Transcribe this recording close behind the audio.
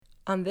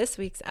on this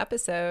week's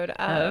episode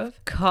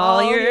of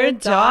Call Your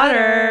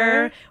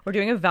Daughter. We're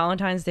doing a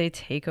Valentine's Day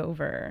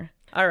takeover.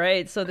 All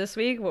right, so this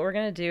week what we're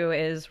going to do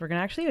is we're going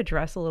to actually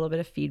address a little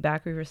bit of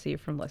feedback we received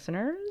from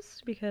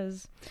listeners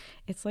because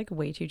it's like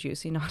way too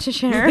juicy not to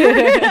share.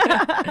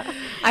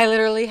 I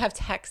literally have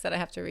texts that I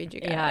have to read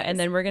you guys. Yeah, and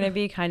then we're going to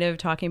be kind of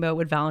talking about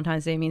what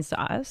Valentine's Day means to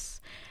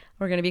us.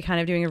 We're going to be kind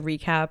of doing a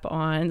recap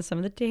on some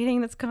of the dating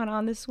that's gone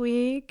on this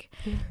week.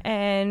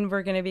 And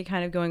we're going to be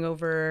kind of going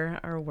over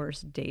our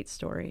worst date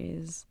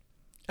stories.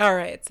 All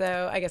right.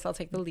 So I guess I'll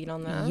take the lead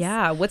on this.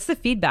 Yeah. What's the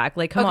feedback?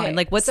 Like, come on.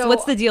 Like, what's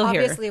the deal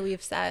here? Obviously,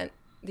 we've sent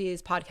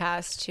these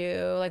podcasts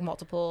to like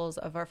multiples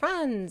of our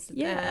friends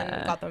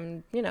and got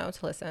them, to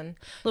listen.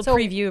 A little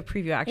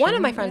preview action. One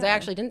of my friends I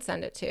actually didn't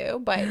send it to,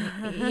 but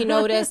he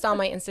noticed on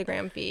my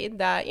Instagram feed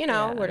that,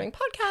 we're doing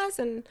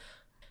podcasts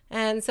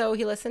and so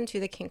he listened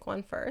to the kink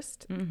one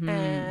first. Mm-hmm.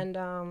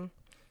 And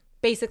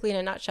basically, in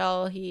a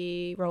nutshell,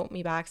 he wrote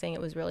me back saying it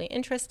was really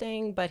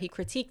interesting, but he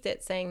critiqued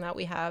it, saying that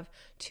we have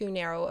too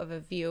narrow of a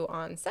view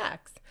on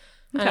sex.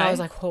 Okay. And I was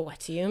like, well, what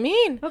do you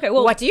mean? Okay,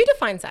 well, what do you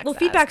define sex as?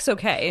 Feedback's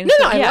okay. No,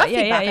 I love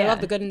feedback. I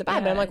love the good and the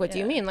bad. But I'm like, what do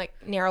you mean? Like,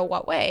 narrow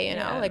what way?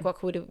 Like, what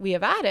could we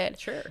have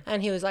added? Sure.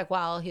 And he was like,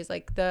 he's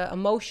like, the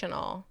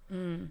emotional.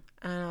 And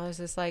I was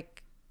just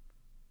like,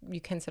 you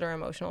consider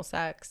emotional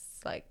sex,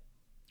 like,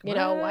 you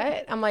know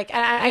what? I'm like,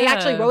 I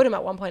actually wrote him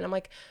at one point. I'm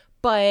like,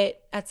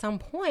 but at some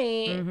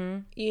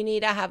point, you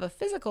need to have a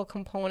physical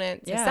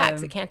component to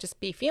sex. It can't just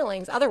be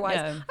feelings. Otherwise,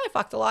 I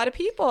fucked a lot of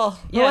people.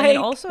 Yeah, and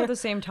also at the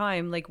same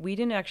time, like, we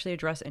didn't actually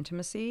address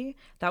intimacy.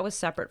 That was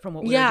separate from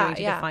what we were doing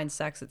to define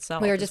sex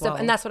itself. We were just,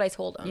 and that's what I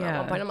told him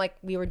at one point. I'm like,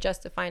 we were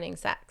just defining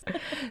sex.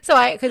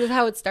 So because that's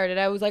how it started.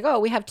 I was like,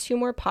 we have 2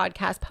 more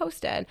podcasts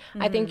posted.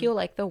 I think you'll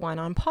like the one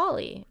on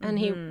poly.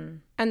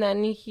 And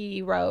then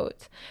he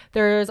wrote,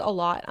 there's a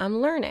lot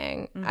I'm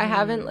learning. I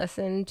haven't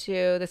listened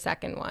to the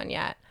second one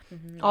yet.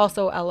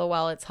 Also,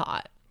 LOL, it's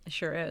hot. It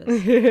sure is.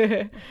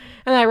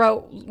 And I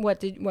wrote,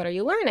 what are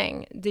you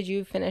learning? Did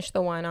you finish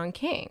the one on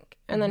kink?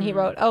 And then he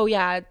wrote, oh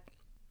yeah,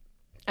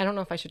 I don't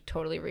know if I should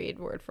totally read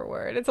word for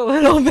word. It's a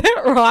little bit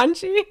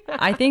raunchy.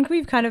 I think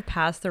we've kind of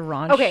passed the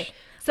raunch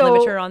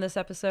limiter on this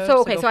episode.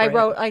 So I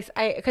wrote,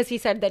 because he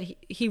said that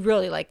he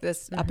really liked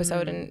this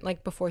episode and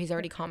like before he's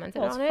already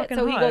commented on it.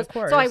 So he goes,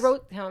 so I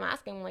wrote him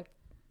asking like,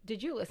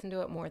 did you listen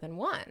to it more than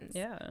once?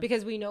 Yeah.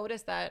 Because we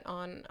noticed that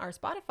on our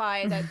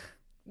Spotify that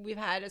we've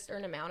had a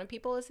certain amount of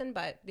people listen,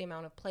 but the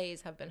amount of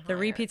plays have been higher. The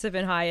repeats have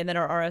been high, and then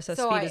our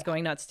RSS feed is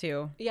going nuts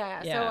too.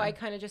 Yeah. So I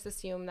kind of just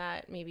assumed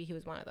that maybe he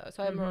was one of those.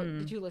 So I wrote,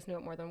 did you listen to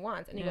it more than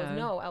once? And he goes,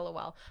 no,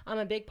 LOL. I'm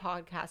a big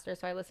podcaster,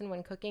 so I listen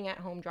when cooking, at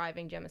home,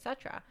 driving, gym,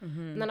 etc.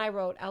 And then I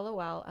wrote,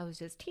 LOL, I was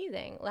just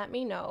teasing. Let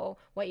me know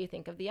what you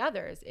think of the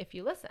others if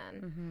you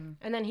listen.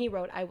 And then he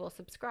wrote, I will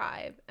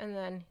subscribe. And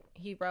then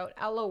he wrote,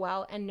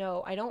 LOL, and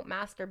no, I don't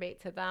masturbate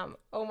to them.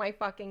 Oh my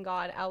fucking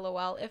God,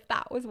 LOL, if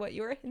that was what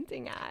you were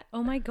hinting at.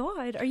 Oh my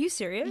God, are you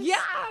serious? Yeah,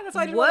 that's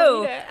why I didn't want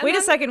to read it. Wait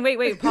a second,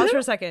 wait, pause for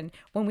a second.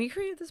 When we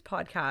created this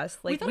podcast,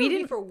 like we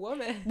didn't for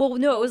women. Well,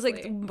 no, it was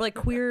like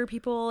queer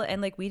people,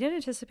 and like we didn't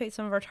anticipate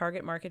some of our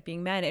target market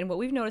being men. And what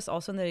we've noticed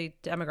also in the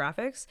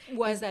demographics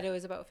was that it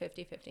was about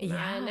 50-50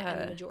 men,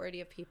 and the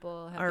majority of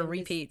people are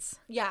repeats.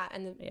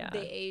 And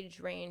the age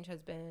range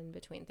has been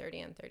between 30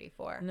 and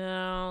 34.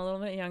 No, a little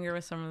bit younger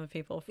with some of the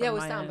people. From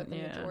with some, but the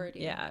majority.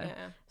 Yeah.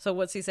 So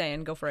what's he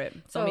saying? Go for it.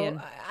 So me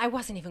in. I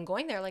wasn't even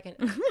going there. Like,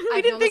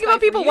 I didn't think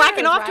about people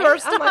whacking off to our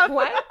stuff. I'm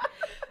like,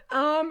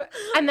 what?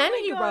 And then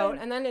he wrote,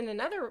 and then in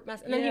another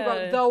mess, and then he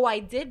wrote, though I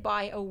did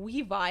buy a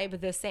We Vibe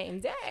the same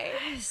day.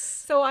 Yes.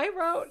 So I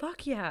wrote,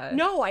 fuck yeah.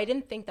 No, I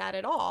didn't think that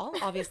at all.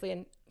 Obviously,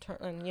 in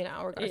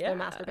regards to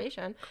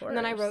masturbation. And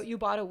then I wrote, you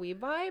bought a We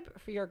Vibe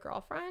for your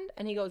girlfriend?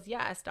 And he goes,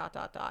 yes, ...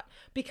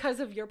 because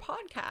of your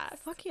podcast.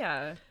 Fuck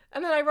yeah.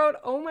 And then I wrote,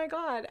 oh my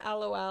God,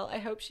 LOL, I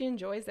hope she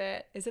enjoys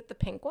it. Is it the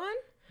pink one?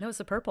 No, it's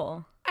the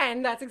purple.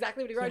 And that's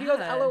exactly what he wrote. He goes,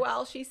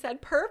 LOL, she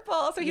said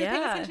purple. So he was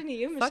paying attention to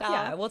you, Michelle. Fuck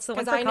yeah. Well, it's the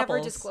one for couples. Because I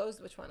never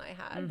disclosed which one I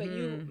had, but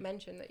you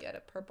mentioned that you had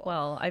a purple.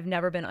 Well, I've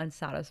never been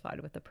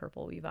unsatisfied with the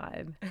purple We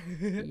Vibe.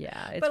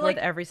 Yeah, it's worth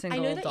every single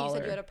dollar. I know that you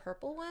said you had a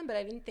purple one, but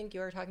I didn't think you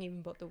were talking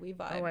even about the We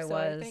Vibe. Oh, I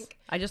was.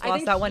 I just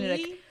lost that one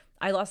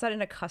I lost that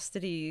in a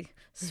custody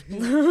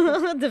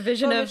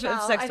division of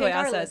sex toy assets.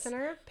 Our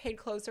listener paid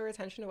closer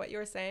attention to what you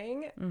were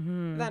saying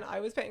than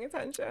I was paying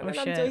attention.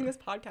 I'm doing this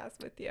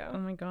podcast with you. Oh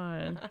my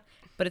God.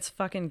 But it's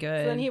fucking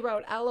good. So then he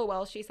wrote,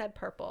 LOL, she said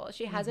purple.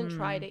 She hasn't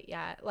tried it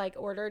yet. Like,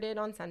 ordered it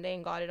on Sunday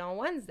and got it on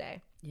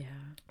Wednesday. Yeah.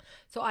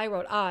 So I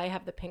wrote, I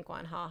have the pink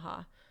one,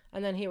 haha.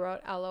 And then he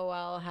wrote,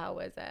 LOL, how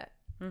is it?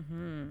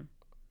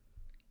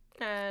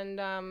 And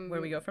where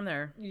do we go from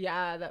there?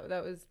 Yeah,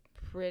 that was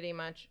pretty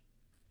much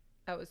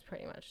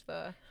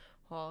the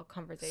whole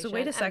conversation. So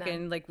wait a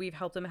second, like we've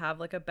helped him have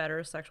like a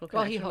better sexual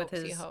connection with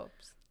his. He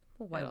hopes.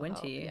 Well, why wouldn't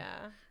he? Yeah.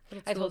 But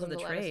it's I told him the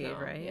trade,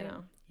 right?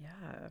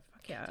 Yeah,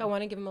 fuck yeah. So I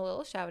want to give him a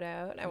little shout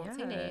out. I won't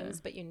say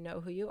names, but you know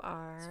who you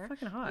are. It's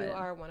fucking hot. You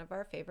are one of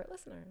our favorite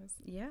listeners.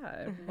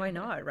 Yeah, why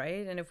not,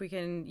 right? And if we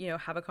can,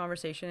 have a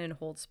conversation and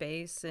hold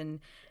space and,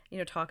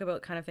 talk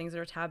about kind of things that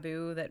are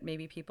taboo that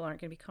maybe people aren't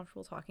going to be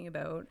comfortable talking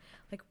about,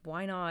 like,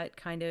 why not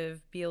kind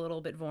of be a little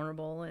bit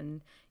vulnerable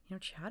and,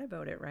 chat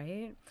about it,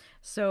 right?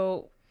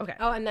 So, okay.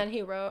 Oh, and then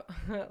he wrote,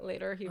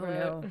 later he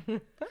wrote,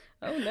 no.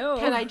 Oh, no.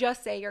 Can I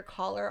just say your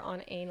collar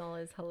on anal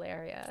is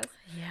hilarious?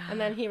 Yeah.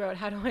 And then he wrote,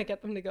 how do I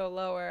get them to go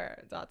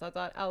lower? ...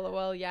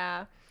 LOL,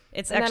 yeah.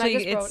 It's and actually,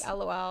 then I just wrote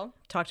LOL.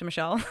 Talk to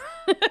Michelle.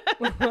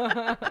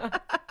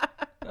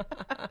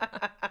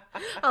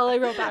 All I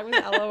wrote back was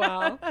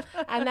LOL.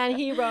 And then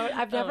he wrote,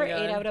 I've never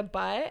ate out a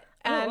butt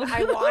and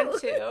I want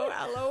to.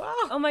 LOL.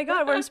 Oh my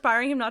God, we're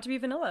inspiring him not to be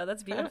vanilla.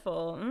 That's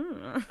beautiful.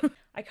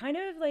 I kind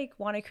of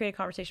want to create a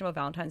conversation about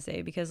Valentine's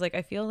Day because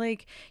I feel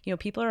like,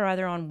 people are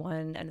either on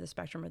one end of the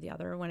spectrum or the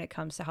other when it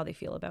comes to how they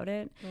feel about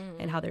it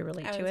and how they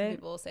relate to it.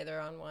 People say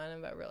they're on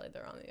one, but really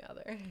they're on the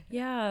other.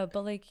 Yeah,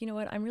 but you know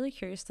what? I'm really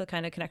curious to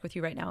kind of connect with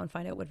you right now and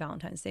find out what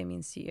Valentine's Day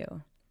means to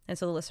you. And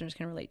so the listeners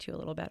can relate to you a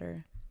little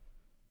better.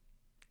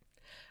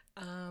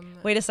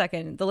 Wait a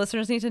second. The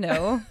listeners need to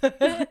know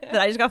that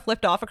I just got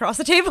flipped off across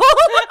the table.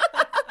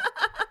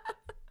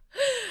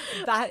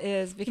 That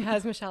is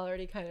because Michelle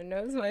already kind of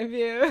knows my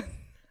view.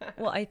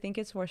 Well, I think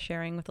it's worth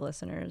sharing with the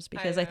listeners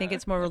because I think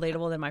it's more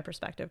relatable than my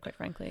perspective, quite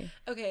frankly.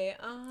 Okay.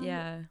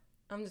 Yeah.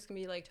 I'm just gonna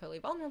be totally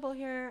vulnerable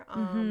here.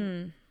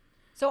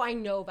 So I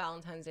know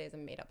Valentine's Day is a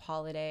made-up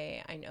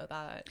holiday. I know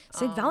that.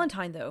 St.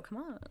 Valentine, though. Come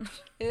on.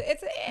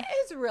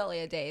 It's really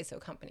a day so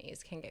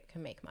companies can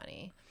make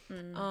money.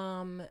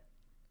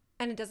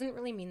 And it doesn't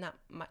really mean that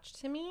much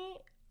to me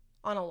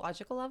on a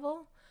logical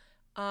level,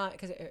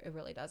 because it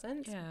really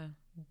doesn't. Yeah.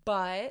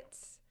 But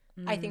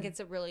I think it's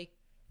a really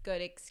good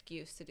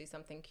excuse to do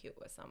something cute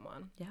with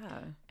someone.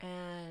 Yeah.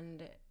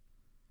 And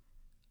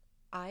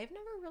I've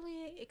never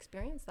really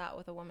experienced that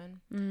with a woman.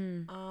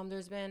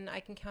 I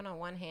can count on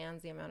one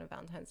hand the amount of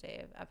Valentine's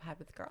Day I've had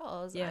with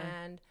girls. Yeah.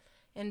 And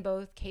in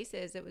both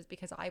cases, it was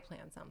because I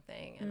planned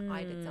something and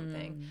I did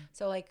something.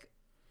 So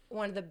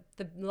one of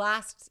the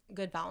last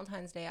good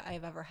Valentine's Day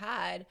I've ever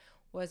had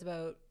was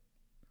about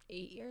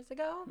 8 years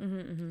ago.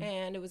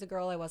 And it was a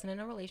girl I wasn't in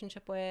a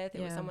relationship with.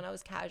 It was someone I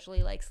was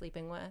casually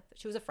sleeping with.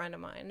 She was a friend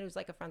of mine. It was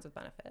a friends with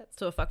benefits.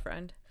 So a fuck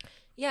friend.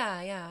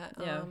 Yeah.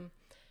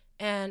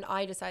 And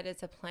I decided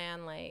to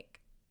plan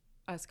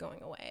us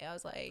going away. I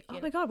was oh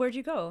my God, where'd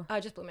you go?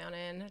 Just Blue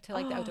Mountain to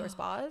the outdoor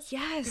spas.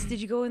 Yes.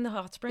 Did you go in the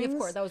hot springs? Yeah, of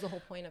course. That was the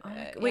whole point of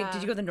it. Wait,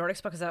 did you go to the Nordic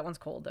spa? Because that one's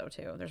cold though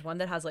too. There's one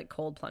that has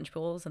cold plunge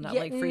pools and that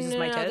freezes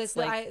my tits.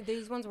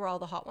 These ones were all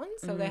the hot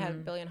ones. So they had a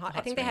billion hot.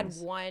 I think springs.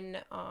 They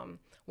had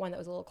one that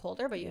was a little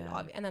colder, but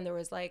and then there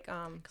was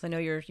because I know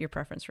your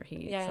preference for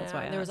heat. Yeah, so that's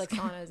why there was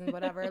saunas and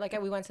whatever.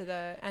 we went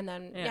to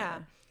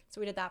so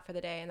we did that for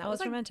the day, and that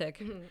was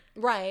romantic,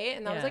 right?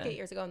 And that was 8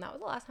 years ago, and that was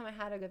the last time I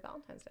had a good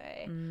Valentine's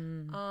Day.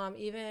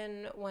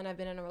 Even when I've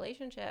been in a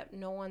relationship,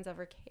 no one's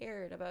ever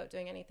cared about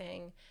doing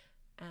anything.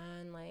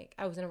 And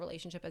I was in a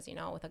relationship, as you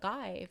know, with a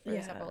guy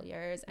for several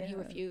years, and he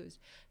refused.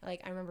 I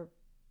remember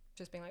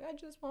just being I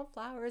just want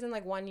flowers. And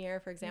 1 year,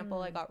 for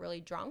example, I got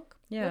really drunk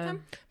with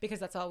him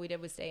because that's all we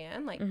did was stay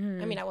in.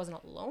 I mean, I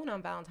wasn't alone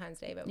on Valentine's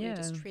Day, but we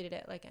just treated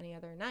it like any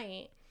other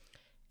night.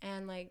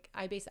 And I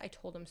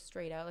told him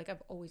straight out,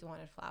 I've always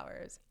wanted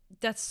flowers.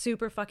 That's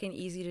super fucking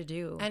easy to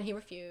do. And he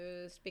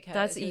refused because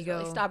that's he was ego.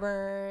 Really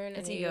stubborn.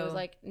 That's and ego. He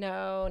was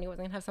no, and he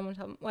wasn't gonna have someone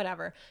tell him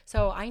whatever.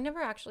 So I never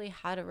actually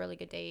had a really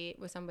good date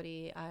with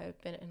somebody I've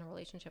been in a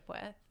relationship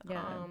with.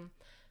 Yeah.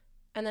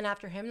 And then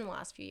after him in the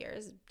last few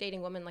years,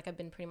 dating women, I've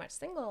been pretty much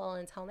single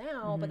until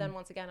now. But then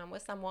once again, I'm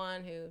with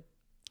someone who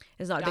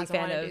is not a big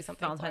fan of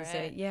Valentine's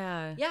Day.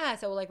 Yeah.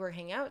 So we're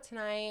hanging out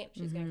tonight.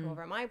 She's gonna come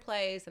over at my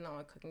place, and then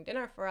we're cooking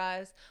dinner for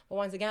us. But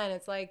once again,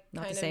 it's kind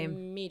of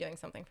me doing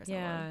something for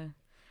someone. Yeah.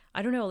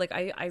 I don't know.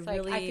 I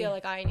really. I feel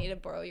I need to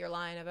borrow your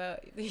line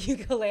about the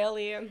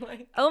ukulele and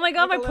Oh my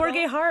God, my poor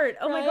gay heart.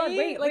 Oh my God,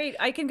 wait.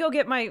 I can go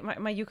get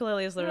my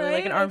ukulele is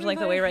literally an arm's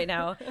length away right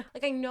now.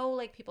 I know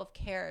people have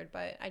cared,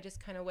 but I just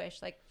kind of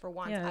wish for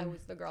once I was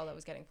the girl that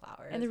was getting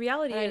flowers. And the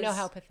reality is, I know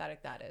how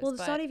pathetic that is. Well,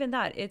 it's not even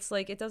that. It's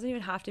it doesn't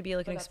even have to be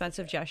an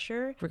expensive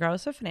gesture,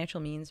 regardless of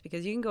financial means,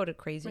 because you can go to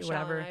crazy Michelle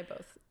whatever. And I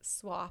both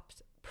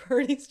swapped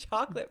Purdy's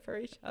chocolate for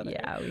each other.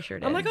 Yeah, we sure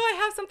did. I'm I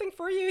have something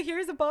for you.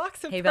 Here's a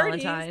box of Hey,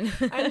 Purdy's.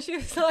 Valentine. And she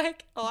was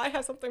oh, I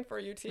have something for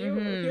you too.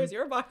 Here's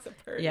your box of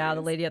Purdy's. Yeah,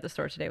 the lady at the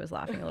store today was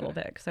laughing a little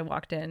bit because I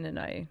walked in and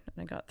I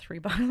got 3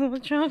 bottles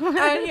of chocolate.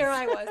 And here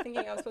I was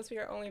thinking I was supposed to be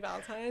your only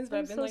Valentine's, but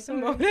I've been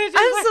demoted.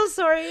 I'm so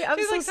sorry. I'm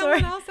so sorry.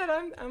 Someone else said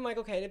I'm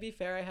okay, to be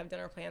fair, I have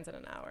dinner plans in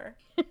an hour.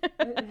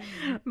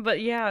 But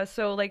yeah,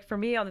 so for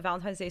me on the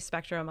Valentine's Day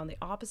spectrum, on the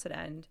opposite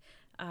end,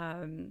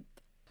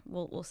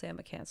 we'll say I'm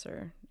a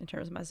Cancer in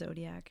terms of my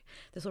zodiac.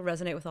 This will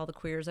resonate with all the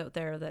queers out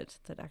there that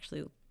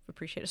actually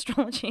appreciate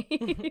astrology.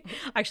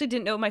 I actually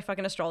didn't know my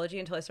fucking astrology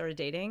until I started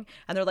dating,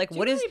 and they're do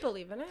you really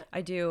believe in it?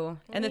 I do.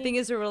 And the thing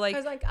is, they were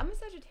because I'm a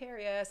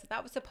Sagittarius.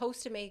 That was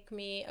supposed to make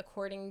me,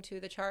 according to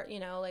the chart,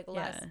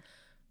 less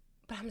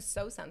But I'm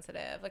so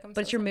sensitive. Like, But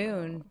it's your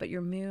moon. But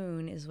your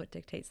moon is what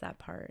dictates that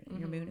part. And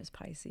your moon is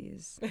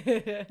Pisces.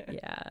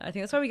 Yeah. I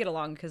think that's why we get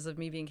along, because of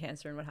me being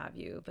Cancer and what have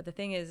you. But the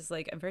thing is,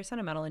 like, I'm very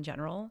sentimental in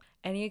general.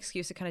 Any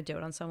excuse to kind of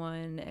dote on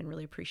someone and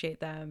really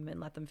appreciate them and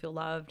let them feel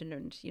loved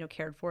and you know,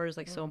 cared for is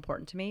like so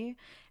important to me.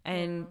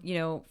 And, you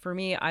know, for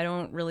me, I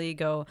don't really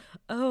go,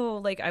 oh,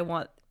 like, I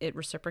want it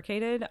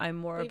reciprocated. I'm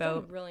more You've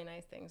about done really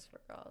nice things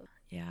for girls.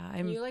 Yeah,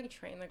 Can you like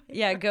train the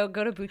yeah, go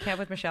to boot camp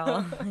with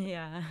Michelle.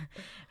 Yeah,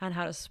 on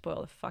how to spoil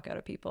the fuck out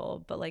of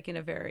people, but like in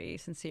a very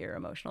sincere,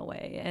 emotional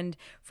way. And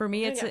for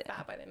me, I'm it's gonna get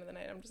fat by the end of the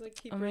night. I'm just like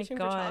keep oh my reaching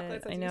God, for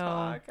chocolates as I you know,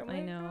 talk. I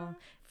know.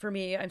 For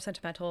me, I'm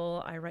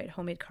sentimental. I write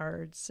homemade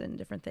cards and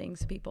different things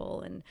to people,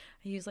 and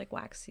I use like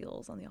wax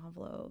seals on the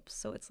envelopes,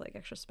 so it's like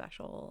extra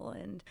special.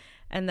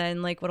 And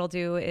then like what I'll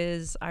do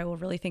is I will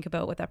really think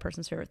about what that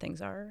person's favorite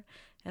things are,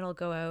 and I'll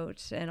go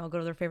out and I'll go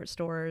to their favorite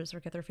stores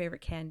or get their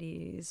favorite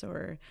candies,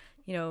 or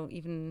you know,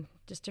 even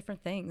just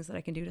different things that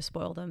I can do to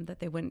spoil them that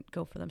they wouldn't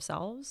go for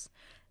themselves.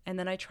 And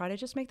then I try to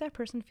just make that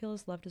person feel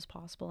as loved as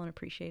possible and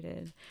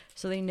appreciated,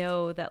 so they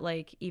know that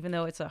like even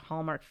though it's a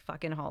Hallmark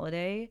fucking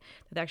holiday,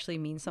 that actually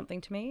means something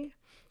to me,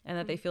 and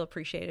that they feel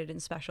appreciated and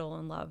special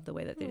and loved the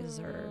way that they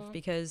deserve.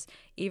 Because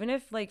even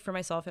if like for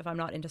myself, if I'm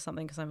not into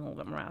something because I'm a little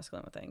bit more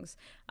masculine with things,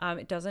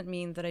 it doesn't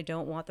mean that I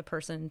don't want the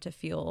person to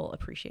feel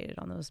appreciated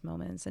on those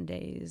moments and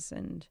days.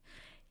 And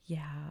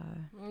yeah.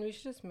 You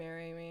should just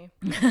marry me.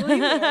 Will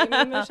you marry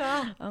me,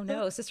 Michelle? Oh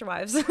no, sister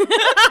wives.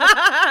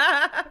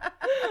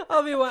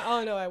 I'll be one.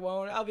 Oh no, I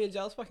won't. I'll be a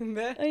jealous fucking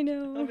bitch. I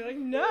know. I'll be like,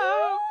 no.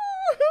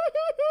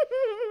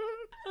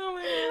 Oh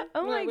my God.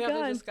 Oh my we God.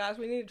 have to discuss.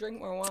 We need to drink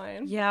more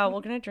wine. Yeah,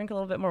 we're gonna drink a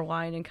little bit more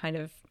wine and kind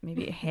of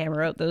maybe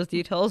hammer out those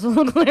details a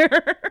little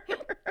clearer.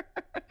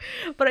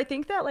 But I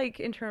think that like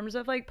in terms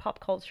of like pop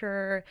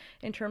culture,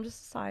 in terms of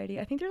society,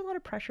 I think there's a lot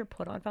of pressure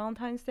put on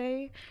Valentine's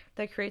Day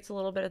that creates a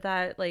little bit of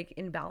that like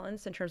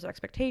imbalance in terms of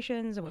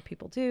expectations and what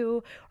people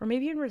do, or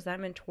maybe even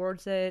resentment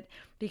towards it.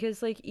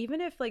 Because like even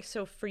if like,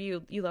 so for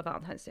you love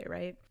Valentine's Day,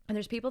 right? And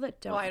there's people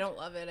that don't. Well, I don't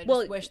love it. I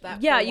just wish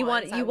that. Yeah, for you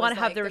once want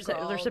to have like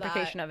the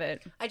reciprocation of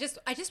it. I just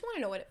want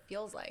to know what it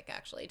feels like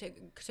actually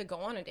to go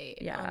on a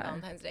date on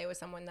Valentine's Day with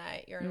someone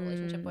that you're in a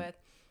relationship with.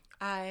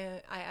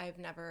 I've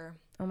never.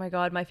 Oh my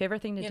God, my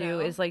favorite thing to do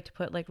is like to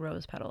put like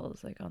rose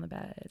petals like on the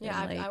bed.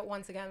 Yeah, and, like, I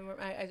once again,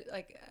 I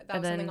like that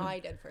was something I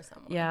did for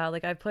someone. Yeah,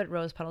 like I've put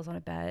rose petals on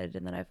a bed,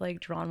 and then I've like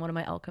drawn one of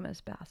my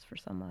alchemist baths for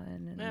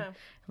someone, and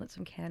lit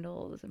some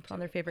candles and put on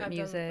their favorite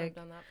music. I've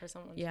done that for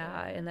someone.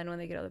 Yeah, and then when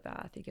they get out of the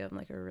bath, you give them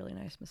like a really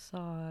nice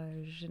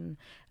massage, and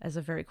as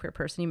a very queer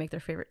person, you make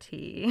their favorite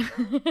tea.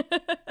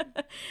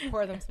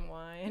 Pour them some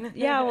wine.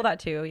 Yeah, well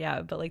that too.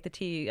 Yeah, but like the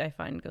tea, I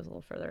find goes a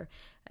little further.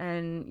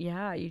 And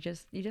yeah, you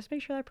just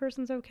make sure that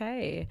person's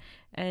okay,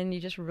 and you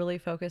just really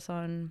focus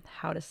on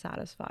how to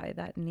satisfy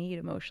that need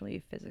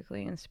emotionally,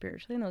 physically, and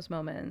spiritually in those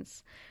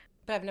moments.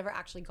 But I've never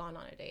actually gone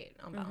on a date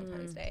on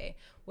Valentine's Day,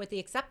 with the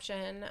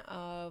exception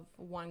of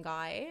one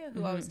guy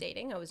who I was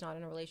dating. I was not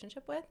in a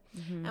relationship with.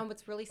 And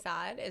what's really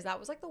sad is that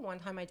was like the one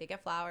time I did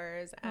get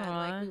flowers and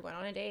like we went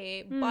on a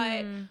date. But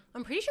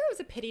I'm pretty sure it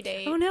was a pity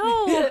date. Oh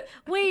no!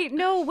 Wait,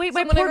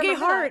 my poor gay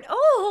heart.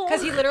 Oh,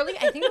 because he literally,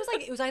 I think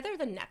it was either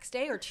the next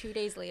day or 2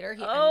 days later.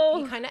 He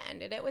kind of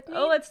ended it with me.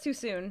 Oh, that's too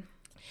soon.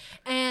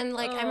 And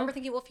like I remember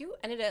thinking, well, if you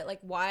ended it, like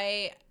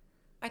why?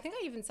 I think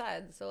I even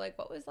said, so like,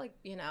 what was like,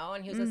 you know,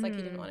 and he was just like,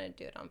 he didn't want to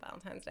do it on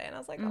Valentine's Day. And I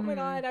was like, oh my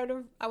God,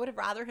 I would have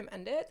rather him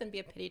end it than be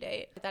a pity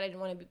date. That I didn't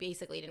want to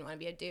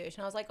be a douche.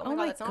 And I was like, oh my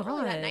God, that's not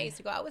really that nice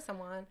to go out with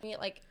someone. I mean,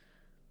 like,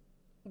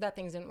 that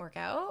things didn't work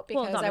out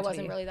because I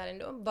wasn't really that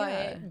into him.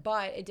 But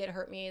it did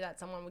hurt me that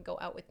someone would go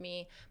out with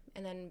me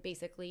and then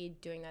basically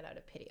doing that out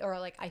of pity, or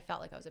like I felt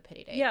like I was a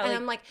pity date. Yeah, and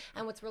I'm like,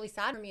 and what's really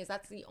sad for me is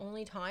that's the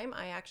only time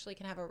I actually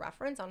can have a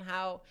reference on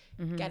how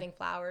getting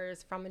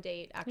flowers from a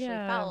date actually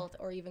felt,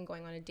 or even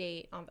going on a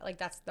date. Like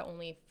that's the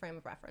only frame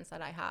of reference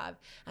that I have,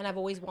 and I've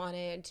always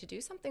wanted to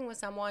do something with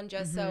someone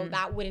just so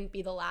that wouldn't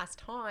be the last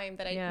time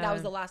that that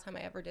was the last time I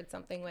ever did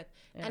something with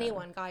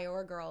anyone, guy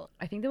or girl.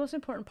 I think the most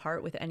important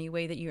part with any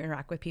way that you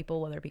interact with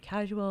people, whether it be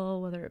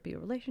casual, whether it be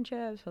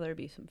relationships, whether it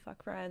be some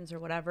fuck friends or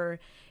whatever,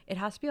 it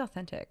has to be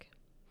authentic.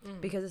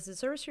 Because it's a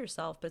service to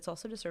yourself, but it's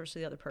also a service to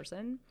the other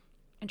person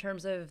in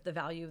terms of the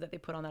value that they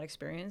put on that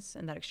experience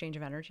and that exchange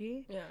of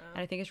energy. Yeah.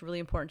 And I think it's really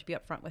important to be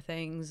upfront with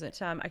things. I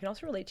can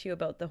also relate to you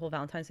about the whole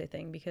Valentine's Day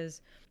thing, because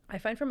I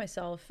find for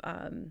myself,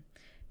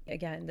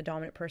 again, the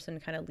dominant person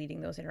kind of leading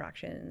those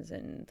interactions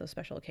and those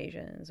special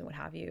occasions and what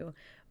have you.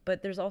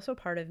 But there's also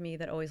part of me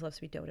that always loves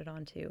to be doted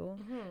on too,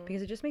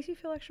 because it just makes you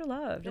feel extra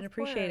loved and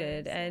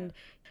appreciated. And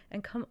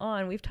come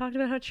on, we've talked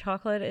about how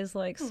chocolate is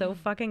like so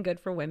fucking good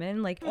for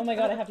women. Like, oh my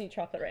God, I have to eat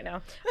chocolate right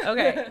now.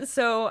 Okay,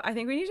 so I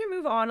think we need to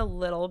move on a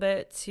little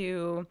bit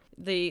to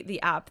the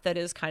app that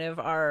is kind of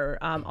our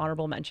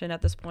honorable mention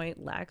at this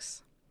point,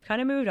 Lex. Kind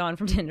of moved on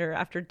from Tinder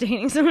after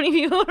dating so many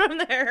people from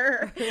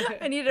there.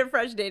 I needed a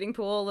fresh dating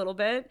pool a little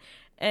bit.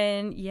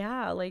 And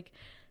yeah, like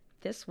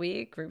this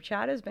week, group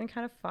chat has been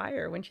kind of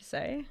fire, wouldn't you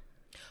say?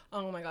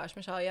 Oh my gosh,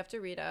 Michelle, you have to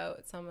read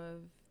out some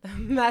of the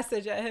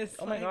messages.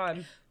 Oh my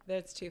God.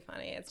 That's too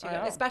funny. It's too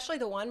good. Especially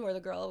the one where the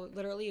girl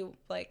literally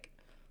like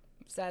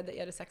said that you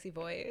had a sexy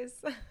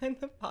voice in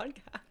the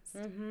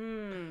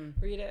podcast.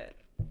 Read it.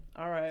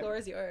 All right. Floor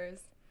is yours.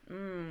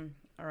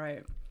 All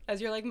right.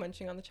 As you're like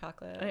munching on the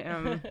chocolate. I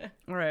am.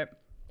 All right.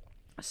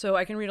 So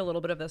I can read a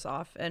little bit of this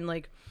off and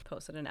like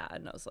posted an ad,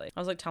 and I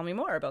was like, tell me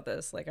more about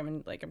this. Like,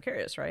 I'm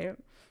curious, right?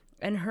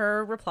 And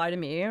her reply to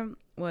me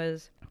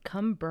was,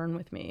 come burn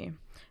with me.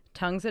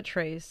 Tongues that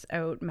trace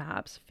out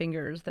maps,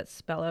 fingers that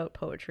spell out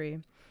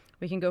poetry.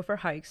 We can go for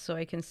hikes so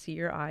I can see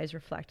your eyes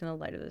reflect in the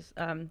light of this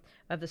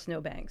of the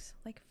snowbanks.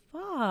 Like,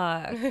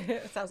 fuck.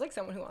 It sounds like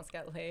someone who wants to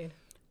get laid.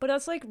 But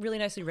that's like really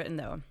nicely written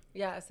though.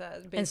 Yeah, it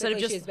says Instead of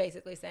just, she's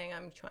basically saying,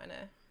 I'm trying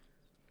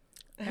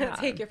to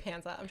take your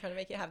pants off. I'm trying to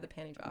make you have the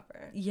panty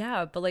dropper.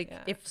 Yeah, but like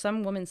if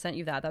some woman sent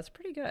you that, that's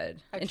pretty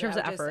good. Actually, in terms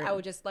of effort. I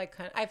would just like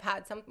I've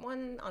had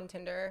someone on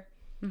Tinder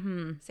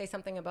say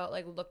something about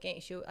like looking.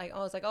 She like, I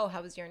was like, oh,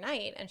 how was your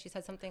night? And she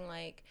said something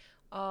like,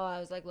 oh,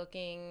 I was like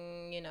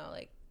looking, you know,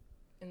 like.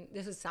 And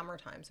this is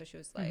summertime, so she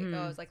was like, oh,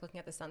 I was like looking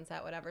at the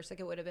sunset, whatever. So like,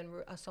 it would have been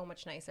so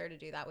much nicer to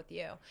do that with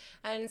you.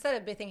 And instead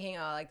of thinking,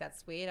 oh, like that's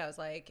sweet, I was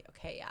like,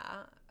 okay, yeah.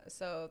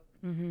 So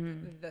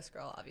this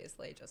girl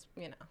obviously just,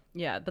 you know.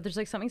 Yeah, but there's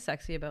like something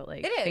sexy about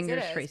like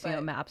fingers tracing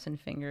out maps and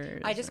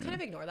fingers. I just kind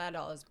of ignore that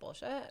all as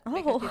bullshit.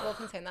 Because people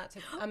can say that to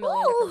a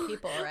million different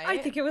people, right? I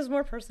think it was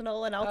more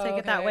personal, and I'll take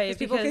it that way.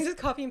 People can just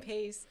copy and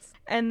paste.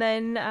 And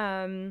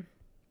then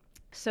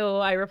so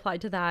I replied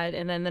to that,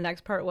 and then the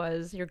next part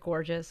was, you're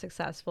gorgeous,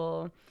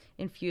 successful,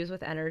 infused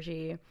with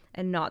energy,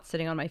 and not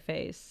sitting on my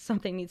face.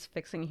 Something needs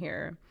fixing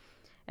here.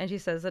 And she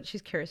says that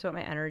she's curious about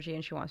my energy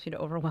and she wants me to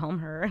overwhelm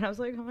her. And I was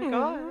like, oh my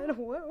God,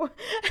 whoa.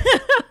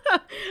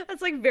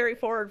 That's like very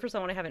forward for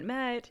someone I haven't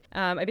met.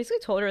 I basically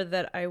told her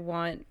that I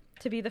want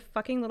to be the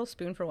fucking little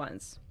spoon for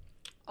once.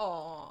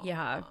 Oh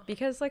yeah,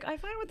 because like I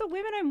find with the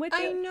women I'm with,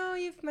 I know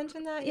you've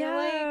mentioned that.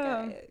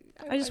 Yeah,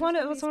 I just want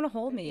someone to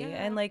hold me,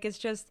 and like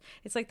it's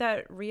like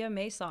that Rhea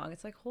May song.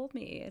 It's like, hold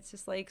me. It's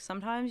just like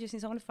sometimes you just need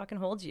someone to fucking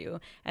hold you.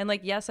 And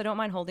like, yes, I don't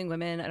mind holding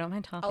women. I don't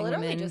mind topping women.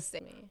 I'll literally just say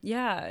me.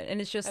 Yeah, and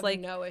it's just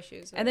like no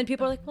issues. And then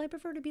people are like, well, I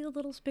prefer to be the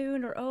little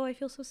spoon, or oh, I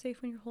feel so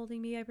safe when you're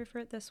holding me. I prefer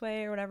it this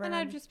way, or whatever. And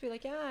I'd just be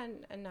like, yeah,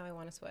 and now I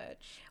want to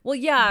switch. Well,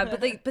 yeah,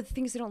 but the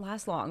things they don't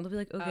last long. They'll be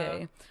like,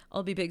 okay,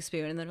 I'll be big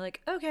spoon, and then they're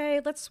like, okay,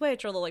 let's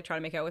switch, or they'll like try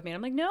to make out with me, and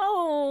I'm like,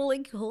 no,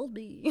 like hold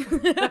me,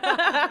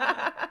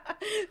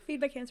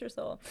 feed my cancer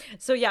soul.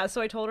 So yeah,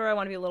 so I told her I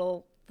want to be the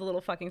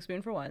little fucking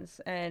spoon for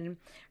once, and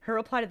her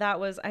reply to that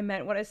was, I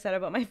meant what I said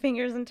about my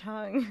fingers and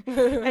tongue.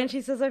 And she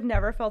says, I've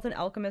never felt an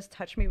alchemist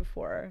touch me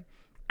before.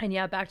 And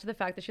yeah, back to the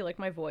fact that she liked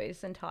my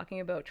voice and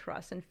talking about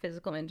trust and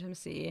physical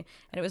intimacy,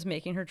 and it was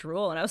making her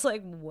drool. And I was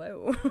like,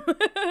 whoa.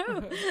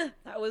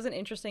 That was an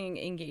interesting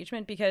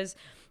engagement because,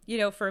 you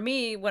know, for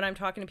me, when I'm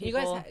talking to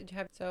people...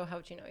 So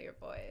how'd you know your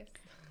voice?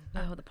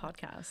 Oh, the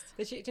podcast.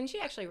 Didn't she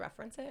actually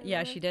reference it?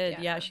 Yeah, she did.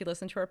 Yeah, she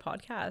listened to our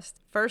podcast.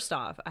 First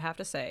off, I have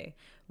to say,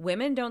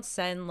 women don't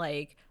send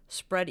like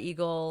spread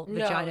eagle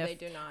vagina. No, they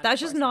do not. That's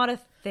just not a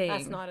thing.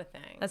 That's not a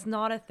thing. That's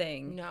not a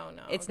thing. No.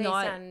 It's they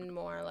not. They send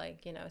more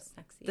like, you know,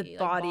 sexy. The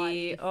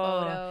body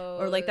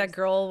photos, or like that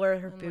girl where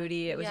her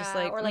booty. It was just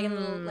like. Or like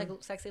in like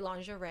sexy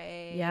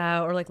lingerie.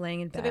 Yeah, or like laying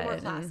in bed. It's a bit more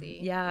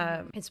classy.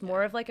 It's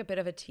more of like a bit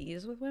of a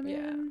tease with women.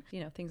 Yeah.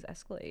 You know, things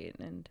escalate.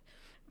 And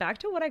back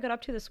to what I got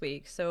up to this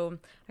week. So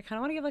I kind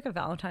of want to give like a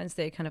Valentine's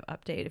Day kind of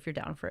update if you're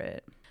down for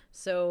it.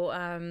 So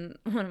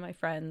one of my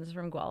friends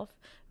from Guelph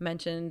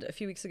mentioned a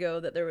few weeks ago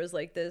that there was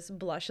like this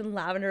blush and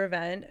lavender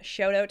event.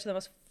 Shout out to the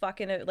most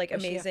fucking like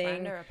amazing. Was she a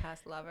friend or a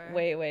past lover?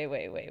 Wait.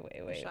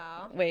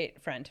 Michelle?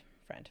 Wait, friend.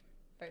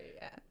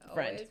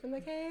 Always been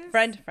the case?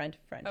 Friend.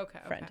 Okay.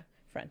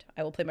 Friend.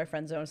 I will play my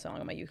friend zone song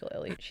on my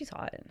ukulele. She's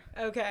hot.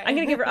 Okay.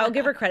 I'll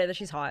give her credit that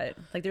she's hot.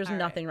 Like there's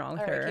nothing wrong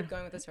with her. Keep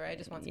going with this story. I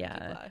just want to make you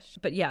blush.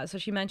 But yeah, so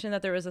she mentioned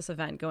that there was this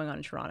event going on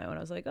in Toronto, and I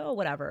was like, oh,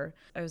 whatever.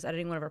 I was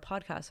editing one of our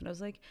podcasts, and I was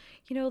like,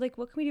 you know, like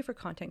what can we do for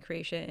content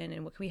creation,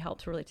 and what can we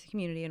help to relate to the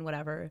community and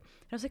whatever. And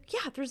I was like,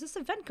 yeah, there's this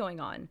event going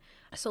on.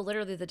 So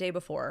literally the day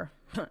before,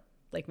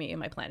 like me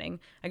and my planning,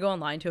 I go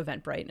online to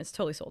Eventbrite, and it's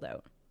totally sold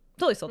out.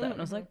 And I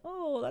was like,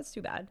 oh, that's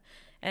too bad.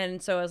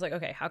 And so I was like,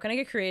 okay, how can I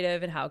get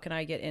creative and how can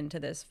I get into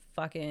this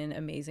fucking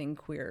amazing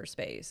queer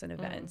space and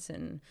events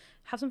and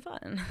have some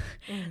fun?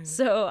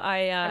 So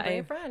I bring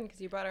a friend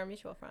because you brought our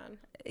mutual friend.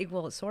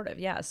 Well, sort of,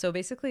 yeah. So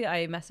basically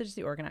I messaged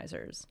the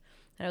organizers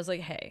and I was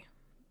like, hey,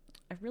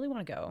 I really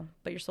want to go,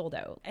 but you're sold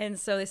out. And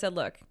so they said,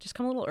 look, just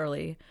come a little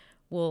early.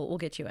 We'll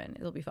get you in.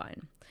 It'll be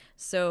fine.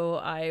 So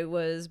I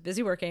was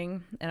busy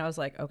working and I was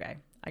like, okay,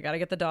 I got to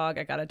get the dog.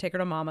 I got to take her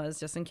to mama's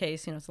just in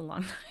case, you know, it's a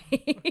long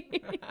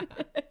night.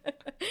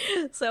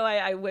 So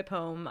I whip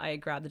home, I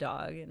grab the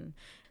dog. And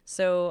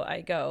so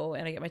I go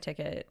and I get my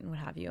ticket and what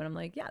have you. And I'm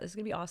like, yeah, this is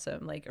going to be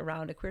awesome. Like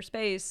around a queer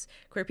space,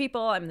 queer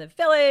people. I'm in the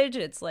village.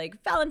 It's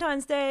like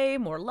Valentine's Day,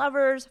 more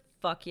lovers.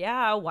 Fuck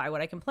yeah. Why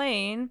would I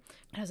complain?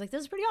 And I was like,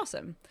 this is pretty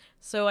awesome.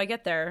 So I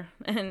get there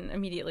and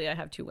immediately I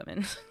have two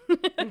women.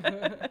 What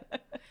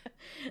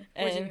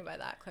do you mean by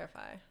that?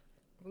 Clarify.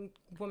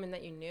 women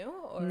that you knew,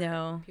 or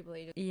no, people that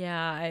you just...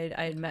 Yeah,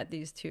 I had met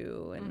these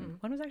two, and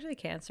one was actually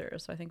Cancer,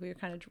 so I think we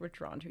were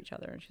drawn to each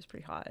other, and she was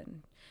pretty hot,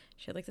 and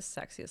she had like the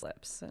sexiest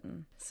lips,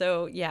 and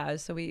so yeah,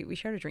 so we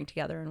shared a drink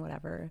together and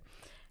whatever.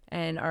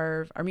 And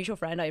our mutual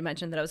friend, I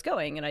mentioned that I was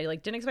going, and I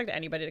like didn't expect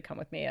anybody to come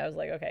with me. I was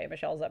like, okay,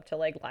 Michelle's up to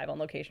like live on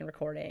location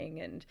recording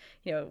and,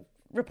 you know,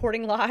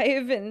 reporting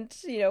live and,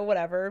 you know,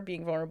 whatever,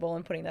 being vulnerable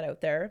and putting that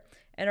out there.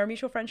 And our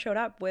mutual friend showed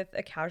up with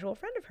a casual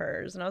friend of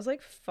hers, and I was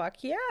like,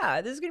 fuck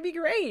yeah, this is gonna be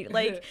great.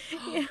 Like,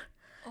 yeah.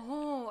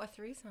 Oh, a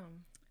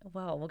threesome.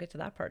 Well, we'll get to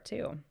that part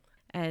too.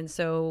 And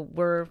so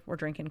we're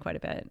drinking quite a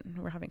bit.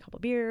 We're having a couple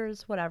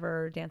beers,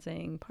 whatever,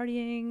 dancing,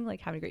 partying,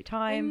 like having a great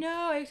time.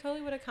 No, I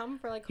totally would have come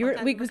for like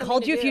we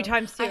called you a few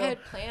times too. I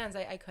had plans.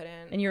 I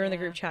couldn't. And you were in the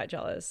group chat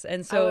jealous.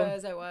 And so I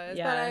was.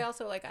 Yeah. But I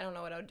also like, I don't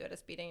know what I would do at a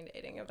speeding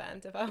dating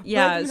event if I was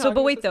like, so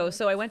but wait though.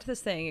 So I went to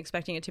this thing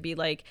expecting it to be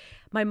like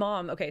my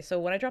mom. Okay, so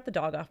when I dropped the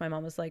dog off, my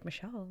mom was like,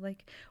 Michelle,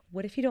 like,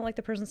 what if you don't like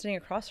the person sitting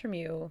across from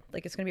you?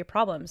 Like, it's gonna be a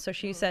problem. So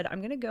she said,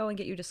 I'm gonna go and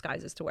get you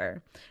disguises to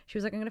wear. She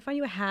was like, I'm gonna find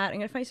you a hat, I'm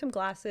gonna find you some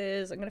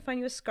glasses, I'm gonna find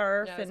you a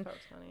scarf. Yeah, and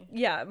funny.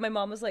 Yeah, my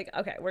mom was like,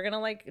 okay, we're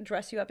gonna like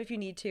dress you up if you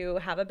need to,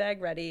 have a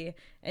bag ready,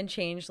 and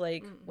change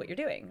like what you're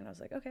doing. And I was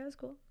like, okay, that's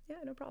cool, yeah,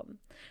 no problem.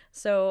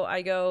 So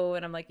I go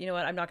and I'm like, you know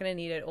what, I'm not gonna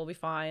need it, we'll be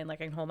fine, like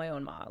I can hold my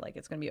own ma, like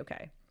it's gonna be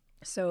okay.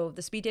 So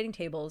the speed dating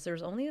tables,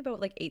 there's only about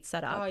like 8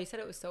 set up. Oh, you said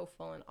it was so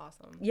full and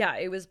awesome. Yeah,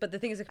 it was, but the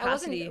thing is, the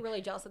capacity. I wasn't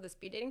really jealous of the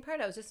speed dating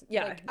part. I was just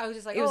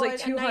like, it was like a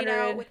 200 night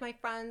out with my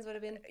friends would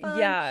have been fun.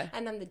 Yeah,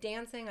 and then the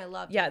dancing, I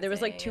loved. Yeah, there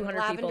was like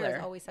 200 people there.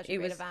 Is always such a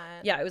great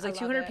event. Yeah, it was like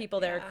 200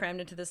 people there crammed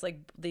into this like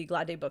the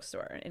Glad Day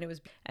bookstore, and it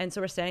was. And so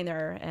we're standing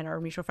there, and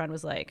our mutual friend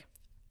was like,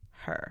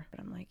 her.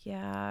 And I'm like,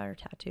 yeah, her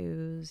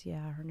tattoos,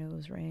 yeah, her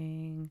nose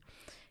ring.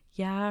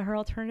 Yeah, her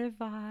alternative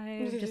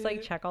vibe. Just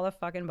like check all the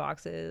fucking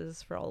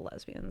boxes for all the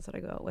lesbians that I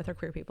go out with, or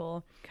queer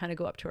people. Kind of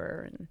go up to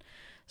her and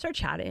start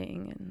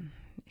chatting, and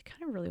it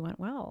kind of really went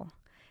well.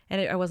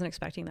 And I wasn't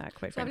expecting that,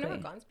 quite frankly. I've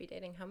never gone speed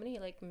dating. How many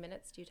like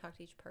minutes do you talk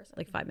to each person?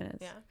 Like 5 minutes.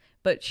 Yeah.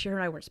 But she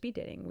and I weren't speed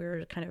dating. We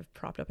were kind of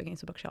propped up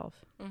against a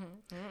bookshelf.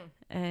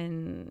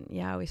 And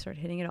yeah, we started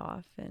hitting it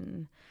off.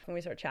 And when we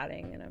started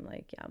chatting, and I'm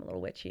like, yeah, I'm a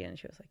little witchy. And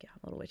she was like, yeah,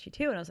 I'm a little witchy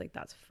too. And I was like,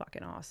 that's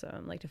fucking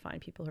awesome. Like to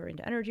find people who are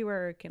into energy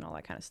work and all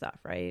that kind of stuff,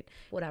 right?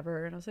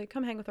 Whatever. And I was like,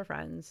 come hang with our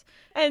friends.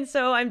 And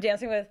so I'm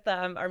dancing with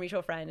our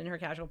mutual friend and her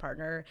casual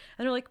partner.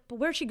 And they're like, but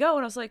where'd she go?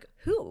 And I was like,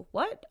 who?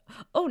 What?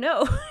 Oh,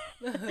 no.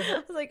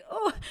 I was like,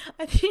 oh,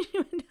 I think she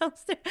went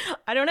downstairs.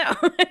 I don't know.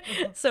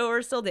 So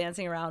we're still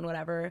dancing around,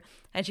 whatever.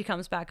 And she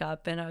comes back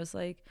up, and I was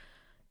like,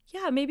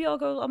 yeah, maybe I'll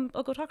go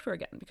talk to her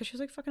again, because she was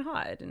like fucking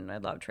hot, and I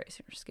love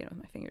tracing her skin with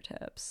my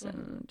fingertips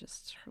and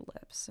just her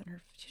lips, and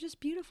she's just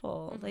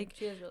beautiful. Like,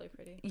 she is really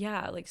pretty.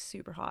 Yeah, like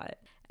super hot.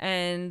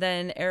 And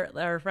then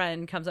our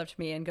friend comes up to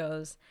me and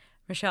goes,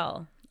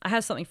 Michelle, I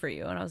have something for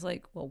you. And I was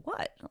like, well,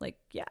 what? Like,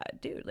 yeah,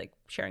 dude, like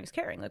sharing is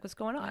caring. Like, what's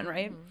going on,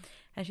 right?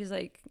 And she's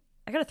like,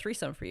 I got a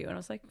threesome for you. And I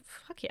was like,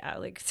 fuck yeah,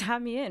 like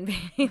tap me in,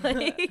 baby.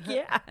 Like,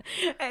 yeah.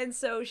 And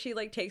so she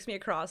like takes me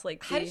across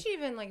like how did she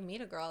even like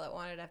meet a girl that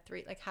wanted to have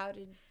three? Like, how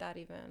did that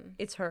even?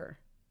 It's her.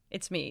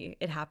 It's me.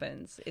 It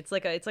happens. It's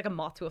like a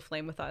moth to a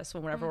flame with us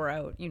whenever we're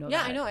out, you know.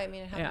 Yeah, that. I know. I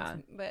mean, it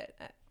happens, but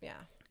yeah.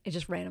 It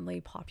just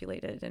randomly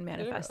populated and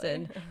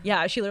manifested. Literally?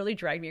 Yeah, she literally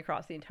dragged me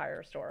across the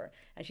entire store,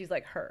 and she's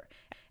like, her.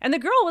 And the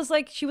girl was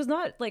like, she was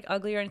not like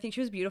ugly or anything.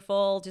 She was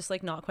beautiful, just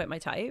like not quite my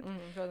type.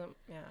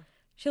 Yeah.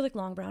 She had like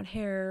long brown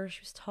hair.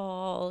 She was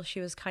tall. She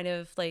was kind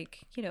of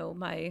like, you know,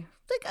 my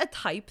like a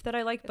type that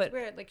I like. But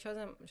weird. Like she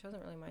wasn't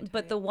really my type.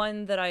 But the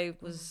one that I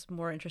was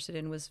more interested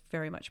in was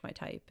very much my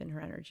type, and her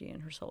energy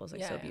and her soul was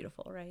like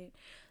beautiful, right?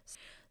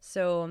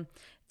 So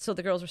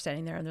the girls were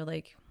standing there, and they're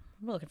like,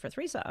 we're looking for a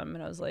threesome.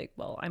 And I was like,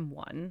 well, I'm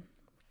one.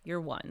 You're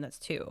one. That's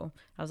two.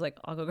 I was like,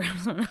 I'll go grab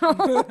someone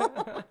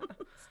else.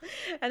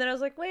 And then I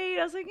was like, wait.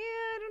 I was like, yeah,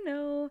 I don't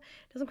know.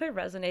 It doesn't quite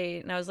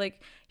resonate. And I was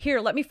like,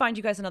 here, let me find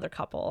you guys another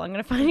couple. I'm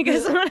going to find you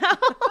guys someone else.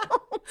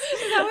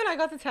 Is that when I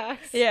got the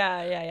text?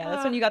 Yeah.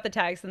 That's when you got the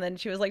text. And then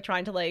she was like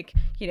trying to like,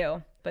 you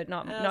know, but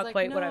not like,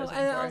 quite no. what I was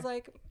looking for. And I was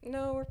like,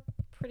 no, we're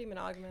pretty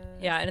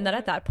monogamous. Yeah. And then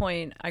at that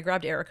point, I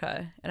grabbed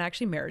Erica, and I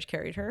actually marriage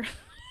carried her.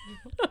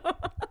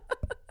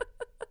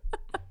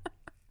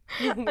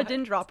 I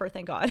didn't drop her,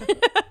 thank God.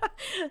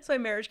 So I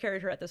marriage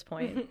carried her at this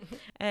point.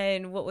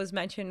 And what was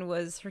mentioned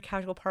was her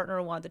casual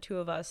partner wanted the two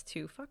of us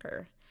to fuck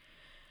her.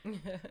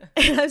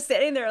 And I'm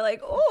sitting there like,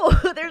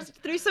 oh, there's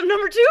threesome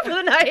number 2 for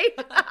the night.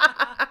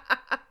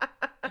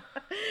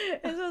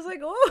 And so I was like,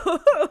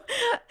 oh,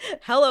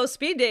 hello,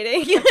 speed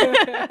dating.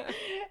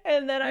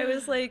 And then I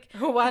was like,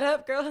 what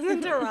up, girls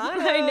in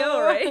Toronto? I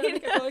know,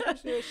 right? I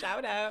should do a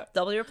shout out.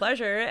 Double your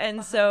pleasure. And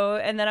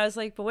and then I was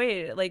like, but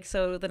wait, like,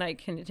 so the night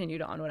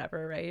continued on,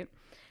 whatever, right?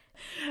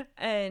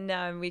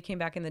 And we came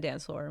back in the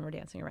dance floor, and we're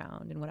dancing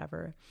around and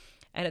whatever.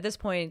 And at this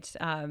point,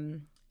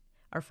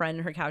 our friend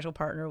and her casual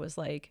partner was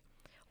like,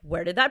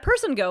 where did that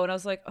person go? And I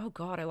was like, oh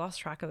God, I lost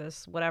track of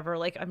this, whatever.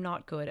 Like, I'm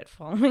not good at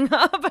following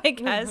up, I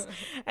guess.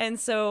 And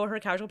so her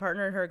casual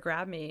partner and her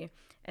grabbed me,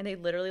 and they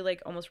literally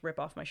like almost rip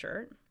off my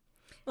shirt.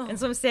 And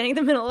so I'm standing in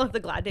the middle of the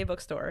Glad Day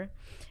bookstore,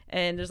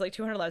 and there's like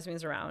 200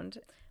 lesbians around.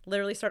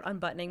 Literally start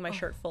unbuttoning my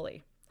shirt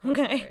fully.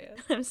 Okay.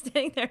 I'm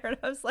standing there and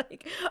I was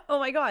like, oh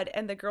my God.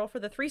 And the girl for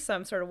the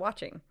threesome started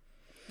watching.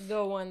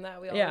 The one that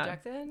we all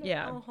rejected?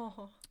 Yeah.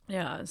 Oh.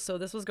 Yeah. So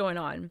this was going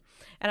on.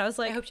 And I was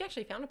like, I hope she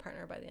actually found a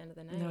partner by the end of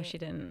the night. No, she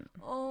didn't.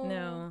 Oh.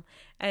 No.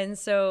 And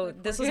so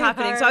this was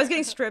happening. So I was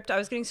getting stripped.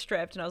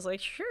 And I was like,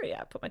 sure,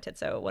 yeah, put my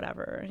tits out,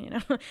 whatever, you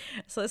know.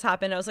 So this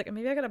happened. I was like,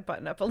 maybe I got to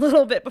button up a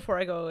little bit before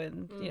I go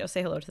and, you know,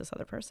 say hello to this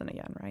other person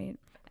again, right?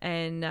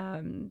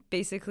 And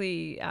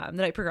basically the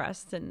night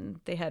progressed and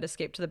they had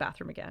escaped to the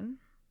bathroom again.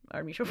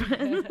 Our mutual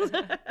friends.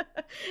 And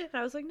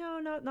I was like, no,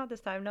 not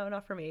this time. No,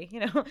 not for me. You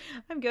know,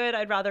 I'm good.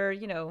 I'd rather,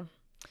 you know,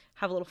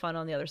 have a little fun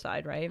on the other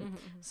side. Right. Mm-hmm.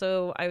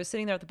 So I was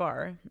sitting there at the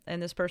bar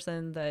and this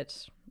person that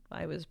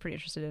I was pretty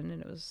interested in,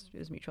 and it was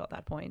mutual at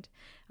that point,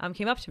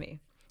 came up to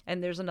me.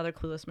 And there's another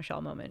clueless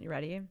Michelle moment. You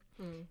ready?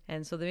 Mm.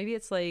 And so maybe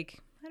it's like,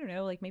 I don't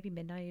know, like maybe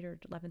midnight or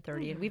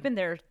 11:30. And we've been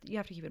there, you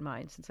have to keep in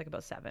mind, since like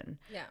about 7.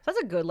 Yeah. So that's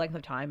a good length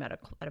of time at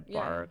a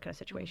bar kind of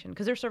situation.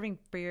 Because they're serving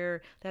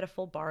beer. They had a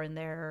full bar in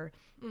there.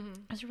 Mm-hmm.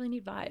 It was a really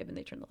neat vibe. And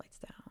they turned the lights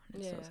down.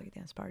 And so it was like a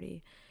dance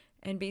party.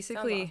 And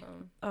basically,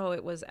 awesome.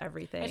 It was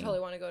everything. I totally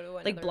want to go to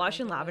one. Like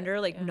Blush and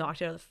Lavender,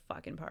 knocked it out of the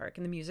fucking park.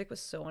 And the music was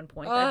so on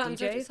point. That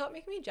DJ. Stop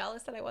making me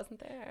jealous that I wasn't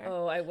there.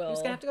 Oh, I will. I'm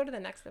just going to have to go to the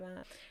next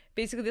event.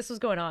 Basically, this was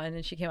going on.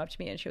 And she came up to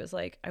me and she was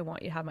like, I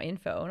want you to have my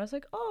info. And I was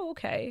like, oh,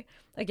 okay.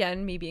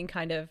 Again, me being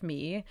kind of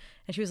me.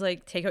 And she was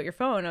like, take out your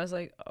phone. I was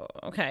like, oh,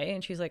 okay.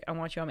 And she's like, I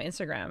want you on my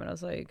Instagram. And I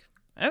was like,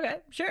 okay,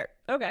 sure,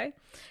 okay.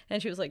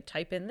 And she was like,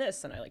 type in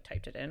this, and I like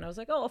typed it in. I was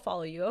like, oh, I'll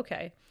follow you,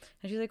 okay.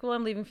 And she's like, well,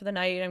 I'm leaving for the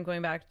night. I'm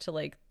going back to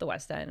like the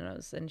West End,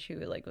 and she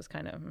like was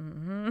kind of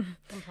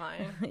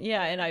complying.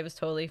 Yeah, and I was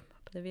totally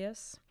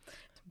oblivious.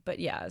 But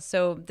yeah,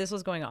 so this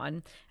was going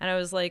on, and I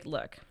was like,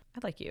 look, I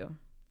like you.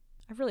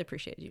 I really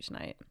appreciated you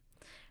tonight.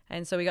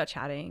 And so we got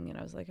chatting, and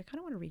I was like, I kind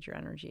of want to read your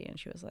energy. And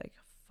she was like,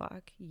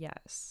 fuck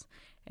yes.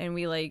 And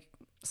we like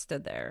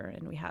stood there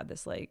and we had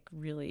this like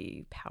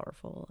really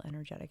powerful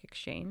energetic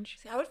exchange.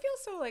 See, I would feel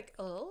so like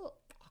a little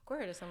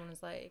awkward if someone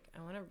was like,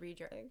 I want to read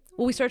your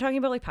well, we started talking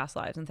about like past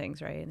lives and things,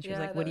 right? And she was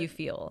like, what do you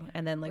feel?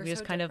 And then like we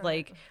just kind of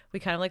like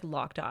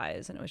locked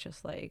eyes, and it was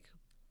just like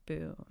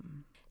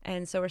boom.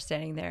 And so we're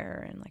standing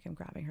there and like I'm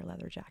grabbing her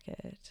leather jacket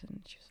and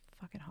she was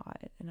fucking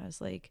hot, and I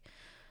was like,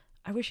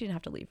 I wish you didn't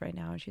have to leave right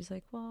now. And she's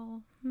like,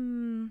 well,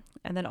 And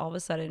then all of a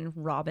sudden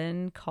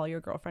Robin, Call Your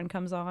Girlfriend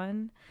comes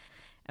on.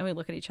 And we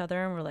look at each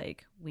other and we're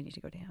like, we need to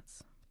go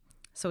dance.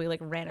 So we like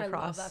ran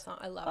across. I love that song.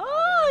 I love it.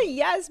 Oh,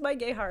 yes, my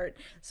gay heart.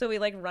 So we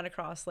like run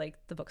across like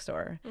the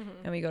bookstore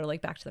and we go to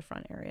like back to the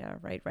front area,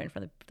 right in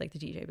front of like the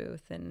DJ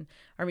booth, and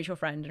our mutual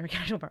friend and her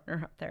casual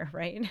partner up there,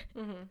 right?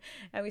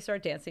 And we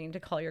start dancing to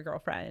Call Your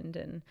Girlfriend,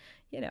 and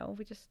you know,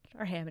 we just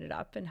are hamming it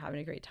up and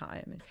having a great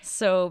time.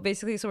 So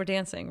basically, so we're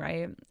dancing,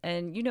 right?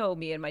 And you know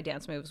me and my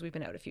dance moves, we've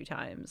been out a few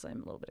times.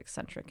 I'm a little bit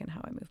eccentric in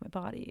how I move my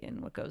body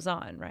and what goes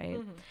on, right?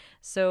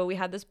 So we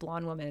had this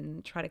blonde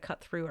woman try to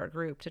cut through our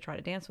group to try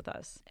to dance with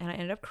us, and I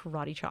ended up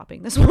karate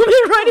chopping this woman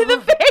right in the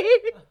face.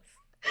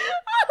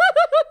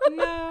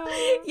 No.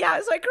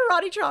 Yeah, so I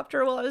karate chopped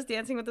her while I was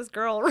dancing with this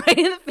girl right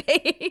in the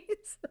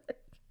face.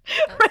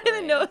 Right in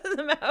the nose and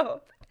the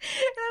mouth.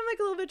 And I'm like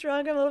a little bit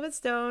drunk, I'm a little bit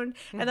stoned,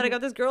 and then I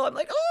got this girl, I'm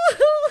like,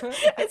 oh.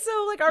 And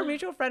so like our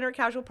mutual friend or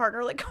casual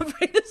partner like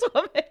comforting this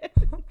woman.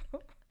 Or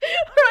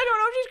I don't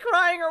know if she's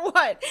crying or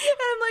what. And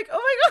I'm like, oh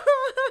my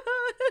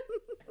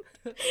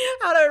God.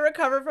 How do I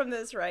recover from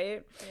this,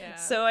 right? Yeah.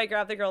 So I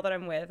grab the girl that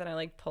I'm with and I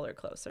like pull her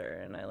closer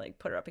and I like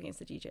put her up against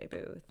the DJ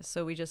booth.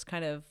 So we just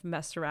kind of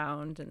messed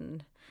around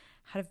and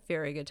had a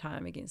very good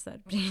time against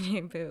that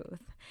DJ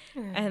booth.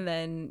 And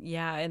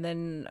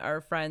then our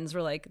friends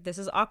were like, this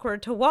is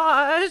awkward to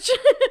watch.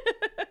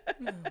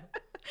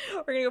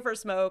 We're gonna go for a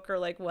smoke or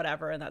like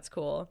whatever, and that's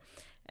cool.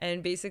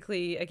 And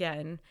basically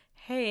again,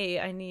 hey,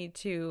 I need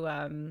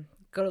to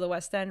go to the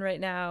West End right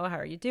now. How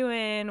are you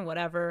doing?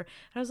 Whatever. And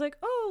I was like,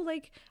 oh,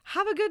 like,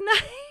 have a good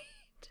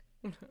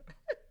night.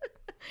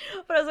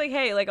 But I was like,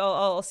 hey, like,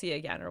 I'll see you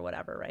again or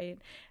whatever, right?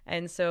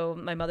 And so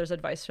my mother's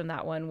advice from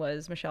that one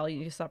was, Michelle, you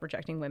need to stop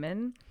rejecting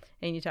women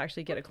and you need to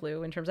actually get a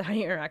clue in terms of how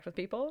you interact with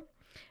people.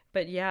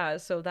 But yeah,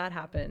 so that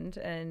happened.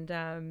 And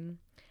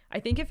I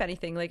think if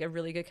anything, like a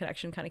really good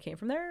connection kind of came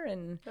from there.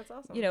 And that's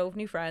awesome. You know,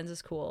 new friends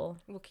is cool.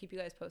 We'll keep you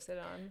guys posted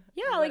on.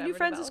 Yeah, like new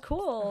friends is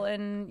cool.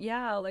 And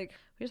yeah, like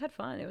we just had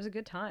fun. It was a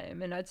good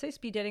time. And I'd say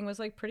speed dating was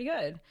like pretty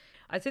good.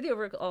 I'd say the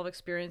overall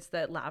experience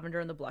that Lavender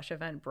and the Blush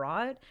event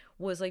brought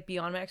was like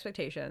beyond my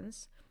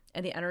expectations.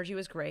 And the energy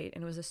was great.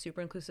 And it was a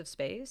super inclusive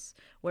space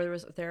where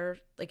there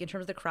like in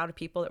terms of the crowd of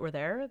people that were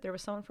there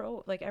was someone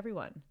for like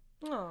everyone.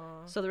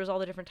 Aww. So there was all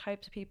the different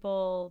types of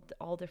people,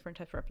 all different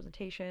types of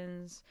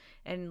representations,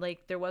 and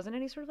like there wasn't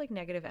any sort of like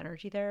negative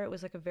energy there. It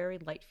was like a very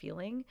light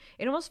feeling.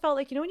 It almost felt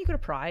like, you know, when you go to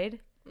Pride,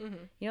 you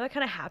know, that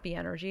kind of happy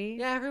energy.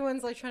 Yeah,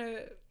 everyone's like trying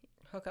to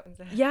hook up and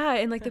stuff. Yeah,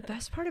 and like the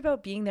best part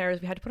about being there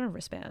is we had to put on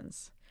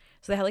wristbands.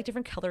 So they had like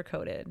different color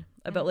coded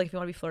about like if you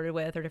want to be flirted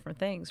with or different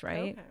things,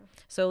 right? Okay.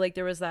 So like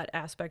there was that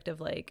aspect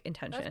of like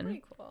That's intention,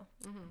 pretty cool.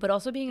 but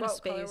also being in a What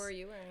space. color were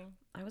you wearing?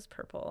 I was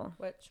purple.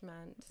 Which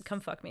meant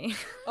Come fuck me.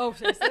 Oh,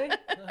 seriously?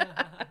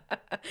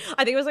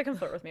 I think it was like come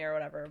flirt with me or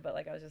whatever, but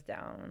like I was just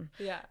down.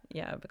 Yeah.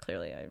 But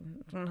clearly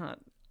I'm not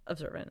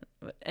observant.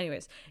 But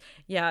anyways,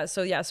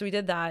 so we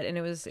did that, and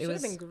it was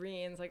been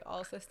greens, like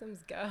all systems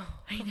go.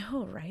 I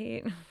know,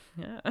 right?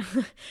 Yeah.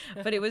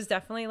 But it was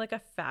definitely like a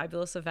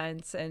fabulous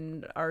event,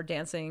 and our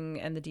dancing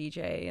and the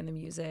DJ and the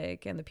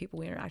music and the people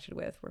we interacted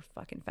with were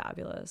fucking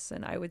fabulous.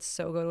 And I would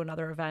so go to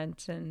another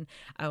event, and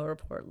I will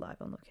report live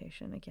on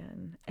location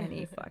again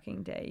any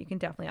fucking day. You can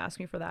definitely ask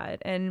me for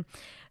that. And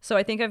so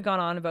I think I've gone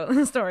on about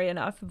the story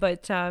enough,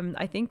 but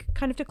I think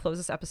kind of to close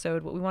this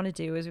episode, what we want to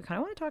do is we kind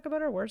of want to talk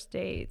about our worst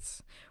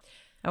dates.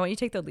 I want you to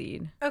take the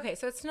lead. Okay,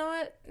 so it's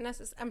not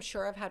necessary. I'm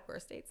sure I've had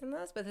worse dates than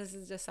this, but this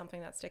is just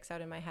something that sticks out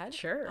in my head.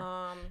 Sure.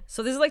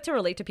 So this is like to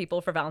relate to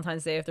people for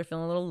Valentine's Day if they're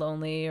feeling a little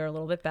lonely or a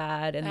little bit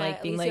bad, and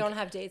like being at least like, you don't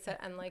have dates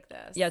that end like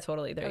this. Yeah,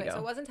 totally. There you go. So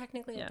it wasn't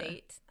technically a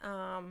date.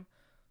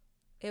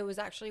 It was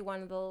actually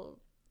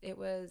it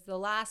was the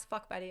last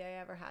fuck buddy I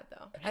ever had,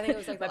 though. I think it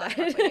was like the last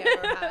fuck buddy I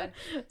ever had.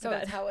 So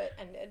that's how it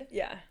ended.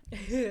 Yeah.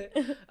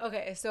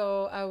 Okay,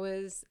 so I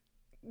was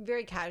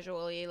very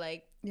casually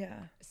like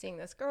seeing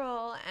this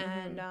girl,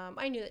 and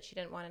I knew that she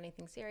didn't want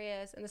anything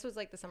serious, and this was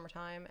like the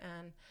summertime,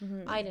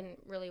 and I didn't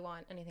really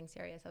want anything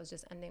serious. I was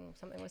just ending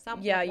something with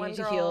someone. Yeah, you need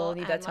to heal,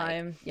 need that like,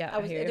 time.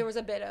 Yeah, there was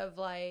a bit of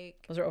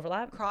like, was there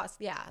overlap?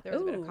 There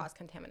was a bit of cross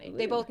contamination.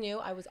 They both knew.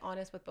 I was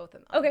honest with both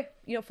of them. Okay,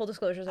 full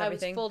disclosures,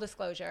 everything. I was full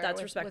disclosure.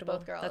 That's respectable. With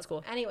both girls. That's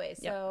cool. Anyway,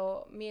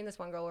 so me and this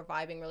one girl were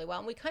vibing really well,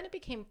 and we kind of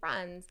became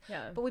friends.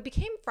 Yeah, but we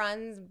became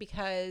friends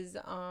because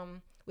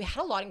we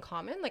had a lot in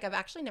common. Like, I've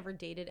actually never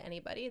dated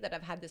anybody that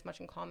I've had this much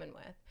in common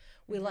with.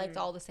 We liked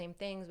all the same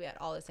things. We had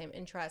all the same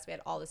interests. We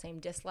had all the same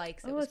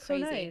dislikes. It was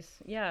crazy. So nice.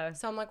 Yeah.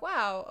 So I'm like,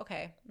 wow,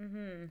 okay.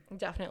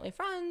 Definitely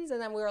friends.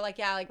 And then we were like,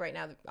 yeah, like right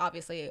now,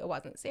 obviously it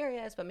wasn't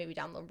serious, but maybe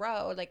down the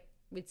road, like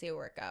we'd see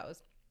where it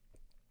goes.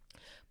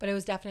 But it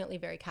was definitely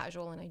very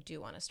casual, and I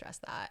do want to stress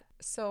that.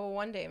 So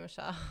one day,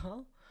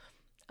 Michelle,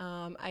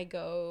 I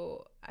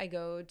go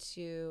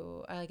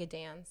to like a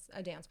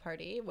dance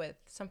party with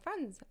some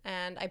friends,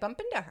 and I bump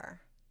into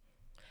her,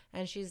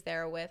 and she's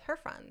there with her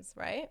friends,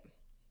 right?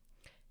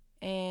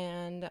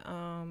 And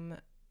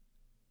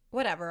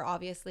whatever,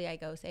 obviously I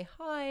go say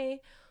hi,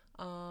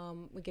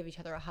 we give each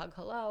other a hug,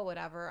 hello,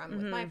 whatever. I'm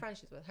with my friends,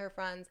 she's with her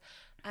friends,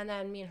 and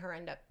then me and her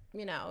end up,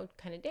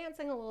 kind of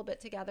dancing a little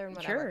bit together and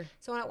whatever. Sure.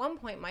 So at one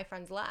point, my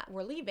friends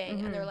were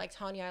leaving, and they're like,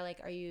 Tanya, like,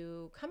 are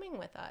you coming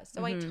with us?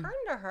 So I turned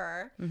to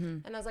her,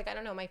 and I was like, I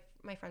don't know,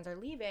 my friends are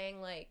leaving,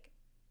 like,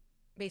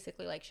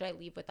 basically, like, should I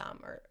leave with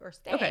them or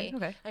stay?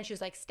 Okay. And she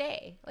was like,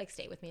 stay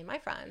with me and my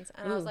friends.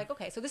 And I was like,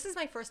 okay, so this is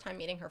my first time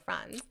meeting her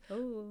friends.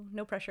 Oh,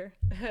 no pressure.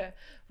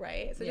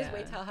 Right? So just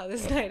wait till how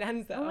this night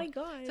ends, though. Oh my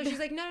God. So she's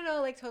like, no,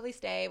 like, totally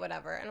stay,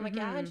 whatever. And I'm like,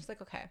 yeah. And she's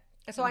like, okay.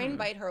 So I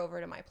invite her over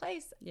to my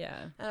place. Yeah.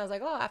 And I was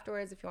like, oh,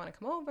 afterwards, if you want to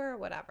come over,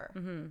 whatever.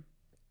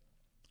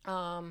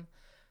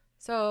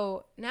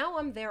 So now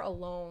I'm there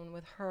alone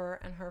with her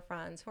and her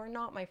friends, who are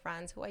not my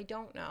friends, who I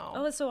don't know.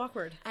 Oh, that's so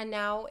awkward. And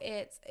now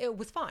it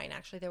was fine,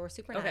 actually. They were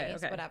super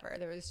nice, whatever.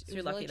 It was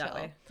you're lucky really that chill.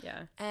 way.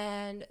 Yeah.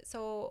 And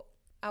so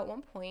at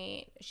one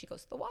point, she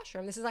goes to the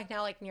washroom. This is like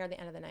now, like near the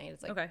end of the night.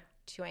 It's like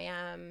 2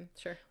 a.m.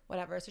 Sure.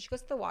 Whatever. So she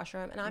goes to the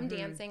washroom, and I'm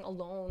dancing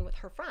alone with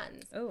her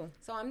friends. Oh.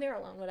 So I'm there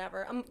alone,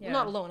 whatever. I'm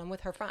not alone. I'm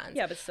with her friends.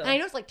 Yeah, but still. And I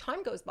notice like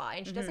time goes by,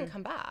 and she doesn't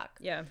come back.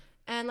 Yeah.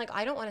 And like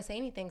I don't want to say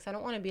anything, so I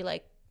don't want to be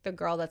like the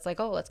girl that's like,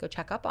 oh, let's go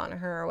check up on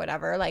her or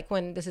whatever, like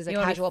when this is a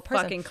casual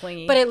person. Fucking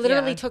clingy. But it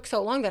literally took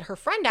so long that her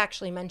friend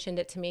actually mentioned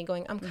it to me,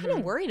 going, I'm kind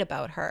of worried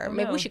about her.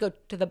 Maybe we should go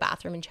to the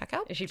bathroom and check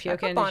out. Is she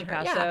puking? Did she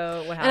pass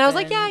out? What happened? And I was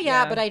like,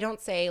 yeah, but I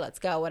don't say let's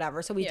go,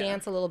 whatever. So we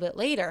dance a little bit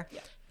later. Yeah.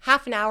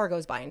 Half an hour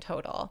goes by in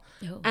total.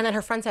 Oh. And then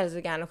her friend says it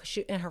again,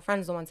 and her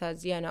friend's the one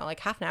says, yeah, no,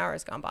 like half an hour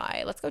has gone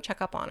by. Let's go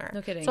check up on her.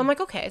 No kidding. So I'm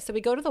like, okay. So we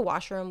go to the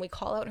washroom, we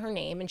call out her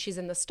name, and she's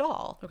in the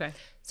stall. Okay.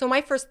 So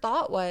my first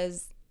thought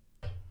was,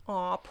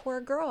 aw, poor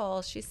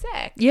girl, she's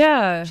sick.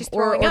 Yeah. She's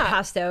throwing up.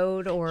 Passed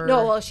out or...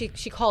 No, well, she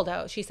called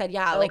out. She said,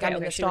 yeah, like I'm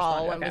in the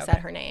stall when we said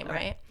her name,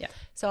 right? Yeah.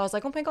 So I was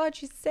like, oh my God,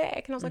 she's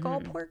sick. And I was like, oh,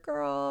 poor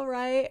girl,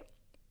 right?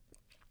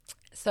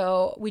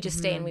 So we just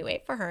stay and we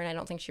wait for her, and I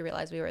don't think she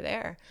realized we were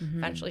there.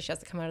 Eventually, she has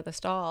to come out of the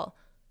stall.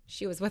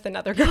 She was with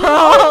another girl.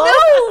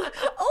 Oh,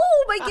 no!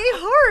 Oh, my gay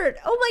heart!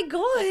 Oh, my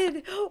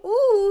God!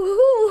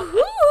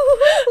 Ooh!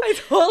 I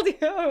told you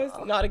it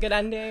was not a good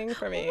ending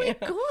for me. Oh,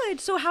 my God!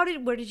 So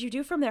what did you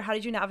do from there? How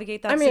did you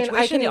navigate that situation?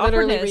 I can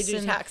literally read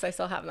you texts. I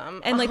still have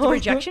them. And, like, the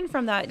rejection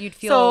from that, you'd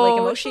feel, like,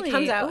 emotionally. She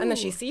comes out, and then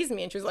she sees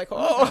me, and she's like,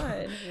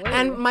 oh.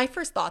 And my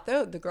first thought,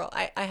 though, the girl,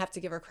 I have to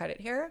give her credit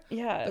here.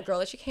 Yeah. The girl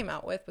that she came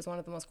out with was one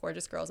of the most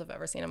gorgeous girls I've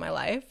ever seen in my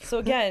life. So,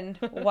 again,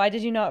 why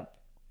did you not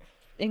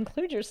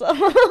include yourself?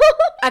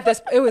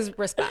 It was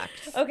respect.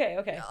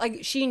 Okay. Like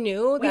she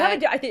knew We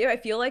that. I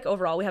feel like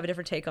overall we have a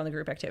different take on the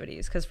group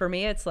activities, because for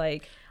me it's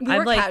like We I'm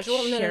were like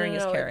casual. sharing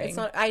is No, caring. it's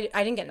not. I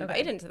didn't get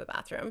invited into the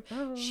bathroom.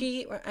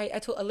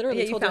 I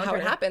literally told her how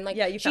it happened.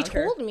 Like she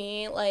told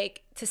me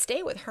like to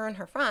stay with her and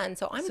her friend.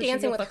 So I'm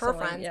dancing with her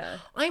friends. Yeah.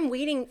 I'm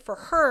waiting for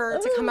her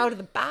to come out of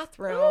the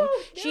bathroom.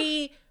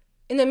 She,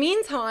 in the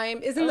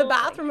meantime, is in the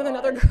bathroom with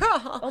another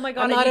girl. Oh my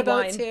God, I'm not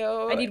about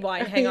to. I need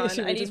wine. Hang on.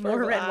 I need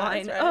more red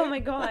wine. Right? Oh my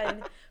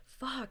God.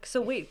 Fuck.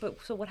 So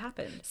what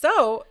happened?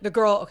 So the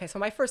girl, so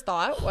my first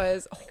thought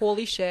was,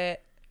 holy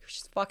shit,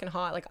 she's fucking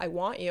hot. Like, I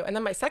want you. And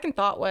then my second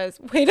thought was,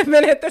 wait a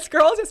minute, this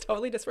girl just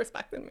totally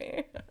disrespected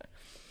me.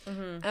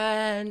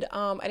 And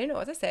I didn't know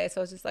what to say.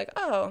 So I was just like,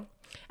 oh.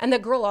 And the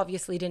girl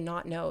obviously did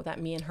not know that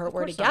me and her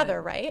were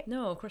together, right?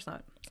 No, of course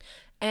not.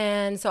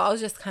 And so I was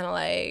just kind of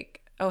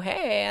like, oh,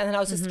 hey. And then I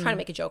was just trying to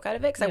make a joke out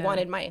of it because I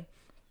wanted my,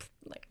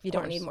 like, you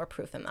don't need more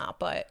proof than that.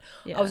 But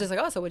I was just like,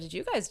 oh, so what did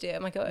you guys do?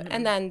 I'm like, oh.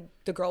 And then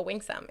the girl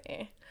winks at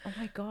me. Oh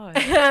my God.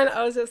 And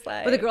I was just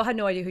like, but the girl had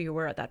no idea who you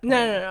were at that point.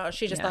 No.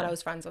 She just thought I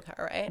was friends with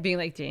her, right? Being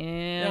like,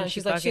 damn.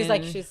 She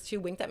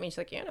winked at me. She's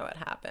like, you know what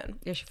happened?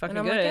 Yeah, she fucking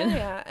and I'm good. like,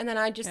 yeah. And then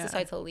I just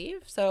decided to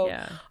leave. So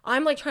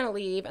I'm like trying to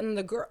leave, and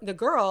the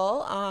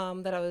girl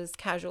that I was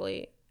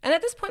casually. And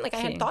at this point, like, I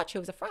had thought she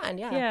was a friend.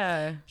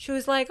 Yeah. She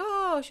was like,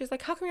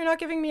 how come you're not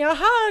giving me a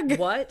hug?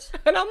 What?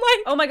 And I'm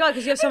like, oh my God,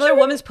 because you have some other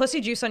woman's pussy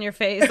juice on your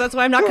face. That's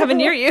why I'm not coming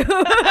near you.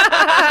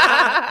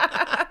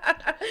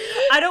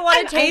 I don't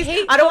want to taste.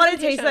 I don't want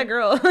to taste that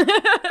girl.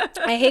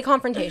 I hate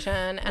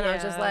confrontation, and I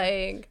was just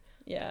like,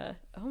 yeah.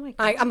 Oh my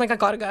God. I'm like, I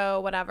gotta go,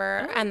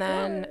 whatever. And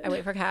then I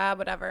wait for a cab,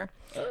 whatever.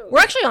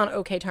 We're actually on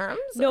okay terms.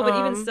 No, but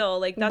even still,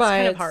 like, that's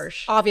kind of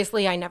harsh.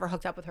 Obviously, I never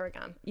hooked up with her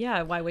again.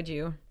 Yeah. Why would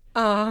you?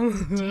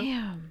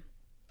 Damn.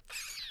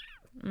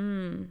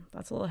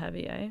 That's a little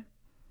heavy, eh?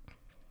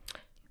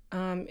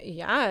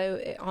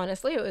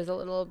 Honestly, it was a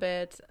little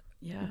bit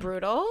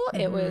brutal.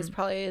 It was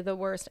probably the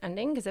worst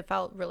ending because it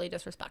felt really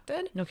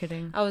disrespected. No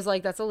kidding. I was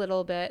like, that's a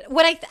little bit.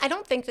 I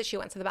don't think that she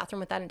went to the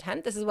bathroom with that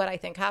intent. This is what I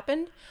think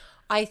happened.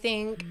 I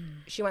think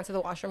she went to the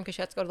washroom because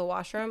she had to go to the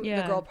washroom.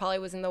 The girl probably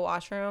was in the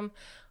washroom.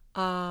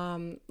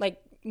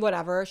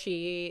 Whatever.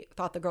 She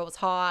thought the girl was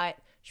hot.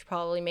 She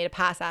probably made a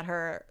pass at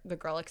her. The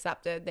girl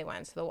accepted. They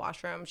went to the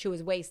washroom. She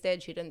was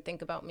wasted. She didn't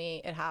think about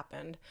me. It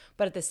happened.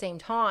 But at the same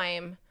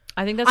time,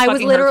 I think that's I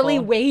was literally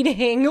hurtful.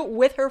 waiting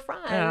with her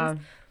friends. Yeah.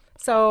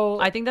 So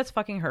I think that's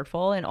fucking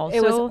hurtful. And also,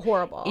 it was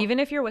horrible. Even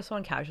if you're with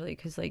someone casually,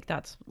 because like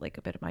that's like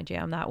a bit of my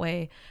jam that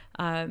way.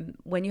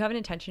 When you have an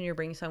intention, you're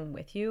bringing someone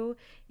with you,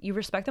 you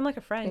respect them like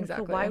a friend.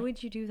 Exactly. So why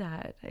would you do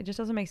that? It just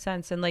doesn't make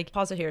sense. And like,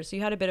 pause it here. So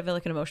you had a bit of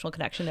like an emotional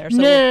connection there. So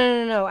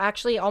No.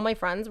 Actually, all my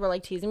friends were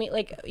like teasing me.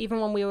 Like,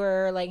 even when we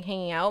were like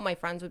hanging out, my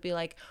friends would be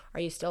like, are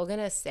you still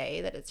gonna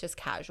say that it's just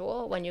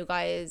casual when you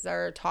guys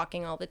are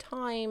talking all the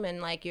time and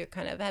like you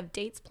kind of have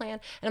dates planned?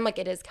 And I'm like,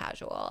 it is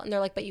casual. And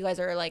they're like, but you guys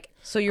are like,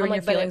 so you're in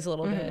your feelings a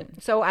little bit.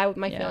 So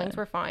my feelings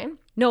were fine.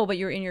 No, but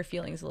you're in your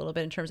feelings a little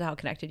bit in terms of how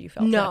connected you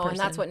felt. No, and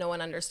that's what no one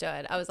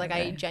understood. I was like,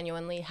 I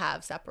genuinely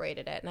have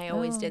separated it, and I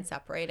always did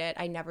separate it.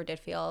 I never did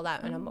feel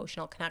that an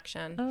emotional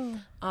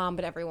connection.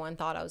 But everyone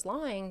thought I was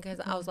lying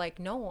because I was like,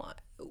 no,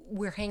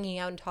 we're hanging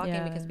out and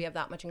talking because we have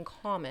that much in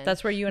common.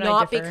 That's where you and I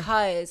not differ.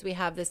 because we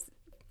have this.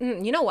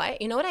 You know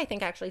what? You know what I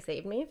think actually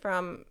saved me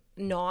from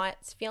not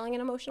feeling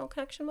an emotional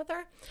connection with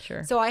her?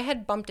 Sure. So I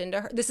had bumped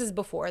into her. This is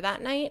before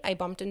that night. I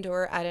bumped into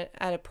her at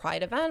a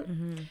Pride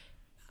event.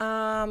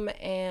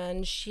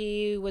 And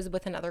she was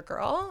with another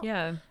girl.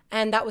 Yeah.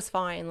 And that was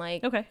fine.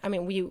 Like, okay. I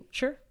mean,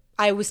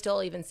 I was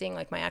still even seeing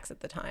like my ex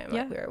at the time.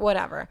 Like we were,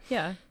 whatever.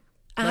 Yeah.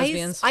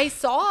 Lesbians. I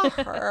saw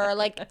her,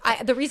 like,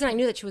 the reason I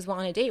knew that she was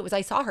on a date was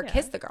I saw her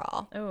kiss the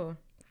girl. Oh.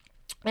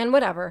 And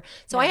whatever.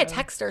 So I had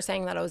texted her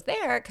saying that I was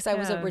there because I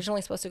was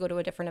originally supposed to go to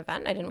a different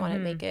event. I didn't want to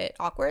make it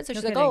awkward. So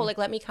she's like, oh, like,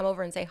 let me come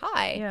over and say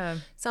hi. Yeah.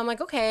 So I'm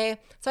like, okay.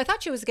 So I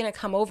thought she was going to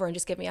come over and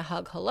just give me a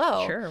hug.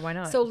 Hello. Sure. Why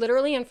not? So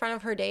literally in front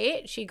of her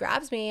date, she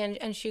grabs me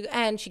and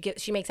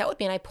she makes out with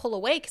me. And I pull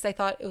away because I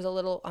thought it was a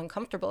little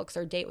uncomfortable because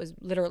her date was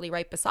literally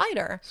right beside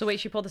her. So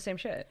wait, she pulled the same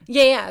shit?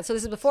 Yeah. So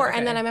this is before. Okay.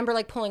 And then I remember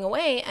like pulling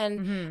away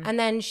and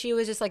then she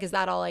was just like, is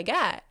that all I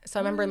get? So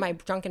I remember in my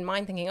drunken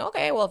mind thinking,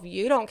 okay, well, if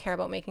you don't care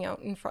about making out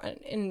in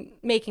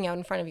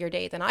front of your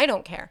date, then I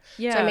don't care.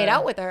 Yeah. So I made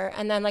out with her,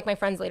 and then like my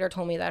friends later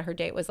told me that her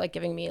date was like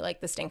giving me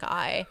like the stink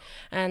eye,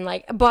 and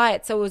like,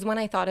 but so it was when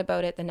I thought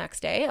about it the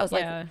next day, I was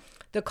like,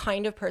 the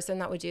kind of person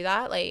that would do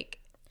that like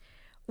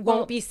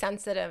won't be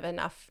sensitive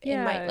enough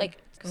in my like.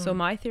 So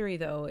my theory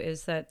though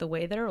is that the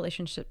way that a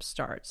relationship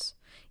starts,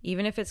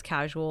 even if it's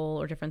casual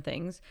or different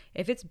things,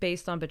 if it's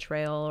based on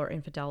betrayal or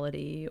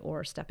infidelity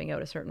or stepping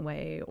out a certain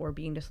way or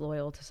being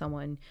disloyal to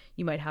someone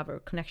you might have a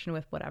connection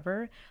with,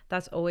 whatever,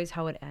 that's always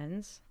how it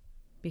ends,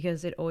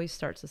 because it always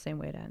starts the same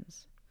way it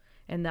ends.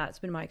 And that's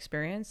been my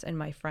experience and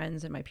my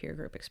friends and my peer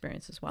group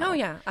experience as well. Oh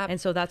yeah. And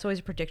so that's always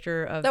a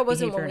predictor of that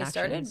wasn't behavior when we and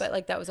started, actions. but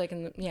like that was like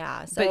in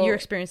the, so But your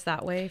experience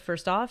that way,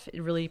 first off,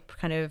 it really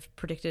kind of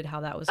predicted how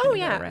that was oh going to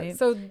yeah go, right?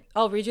 So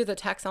I'll read you the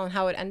text on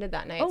how it ended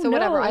that night. Oh, so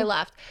whatever, no. I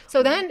left.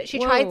 So then she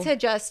Whoa. tried to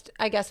just,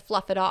 I guess,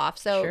 fluff it off.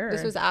 So Sure.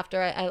 this was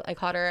after I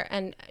caught her,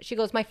 and she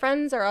goes, my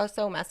friends are all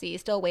so messy,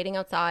 still waiting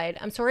outside.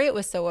 I'm sorry it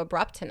was so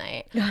abrupt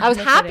tonight. I was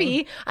No happy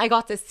kidding. I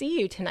got to see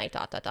you tonight, ...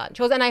 She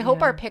goes, and I hope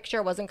Yeah. our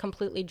picture wasn't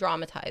completely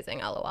dramatizing,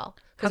 LOL. How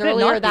Because could it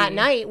earlier not that be?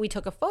 night, we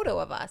took a photo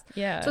of us.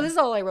 Yeah. So this is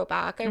all I wrote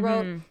back. I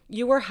wrote,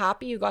 you were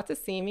happy you got to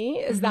see me?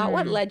 Is that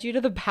what led you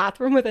to the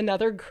bathroom with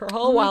another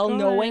girl while God.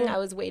 knowing I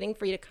was waiting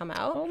for you to come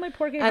out? Oh, my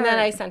poor gay And then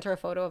I heart. sent her a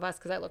photo of us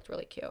because I looked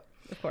really cute.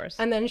 Of course.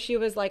 And then she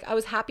was like, I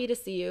was happy to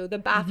see you. The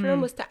bathroom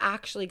was to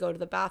actually go to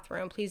the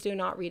bathroom. Please do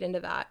not read into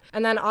that.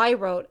 And then I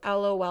wrote,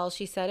 LOL,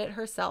 she said it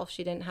herself.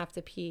 She didn't have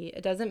to pee.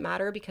 It doesn't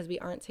matter because we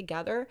aren't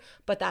together,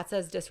 but that's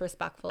as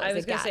disrespectful as I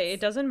was it going gets. to say, it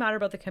doesn't matter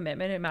about the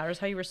commitment. It matters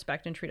how you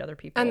respect and treat other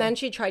people. And then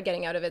she tried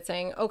getting out of it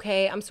saying,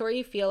 okay, I'm sorry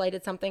you feel I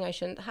did something I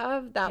shouldn't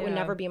have. That would Yeah.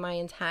 never be my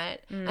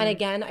intent. And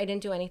again, I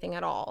didn't do anything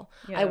at all.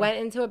 Yeah. I went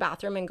into a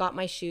bathroom and got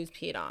my shoes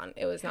peed on.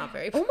 It was not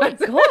very fun. Oh my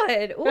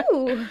God.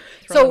 Ooh.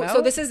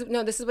 So this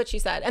is what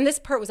she said. And this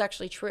part was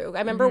actually true. I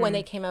remember when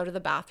they came out of the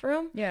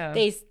bathroom, Yeah.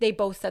 they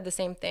both said the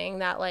same thing,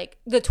 that like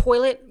the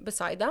toilet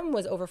beside them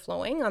was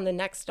overflowing on the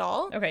next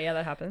stall. Okay, yeah,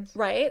 that happens.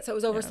 Right. So it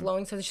was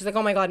overflowing. So she's like,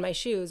 oh my God, my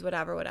shoes,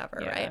 whatever.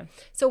 Yeah. Right.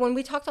 So when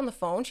we talked on the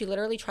phone, she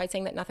literally tried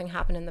saying that nothing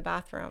happened in the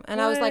bathroom. And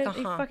I was like, What? Are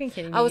you fucking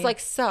kidding I was me? like,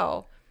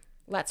 so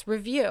let's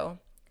review.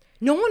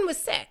 No one was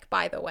sick,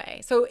 by the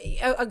way. So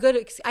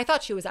I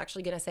thought she was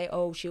actually going to say,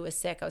 oh, she was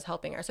sick. I was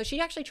helping her. So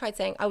she actually tried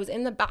saying, I was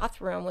in the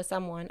bathroom with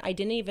someone. I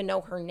didn't even know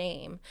her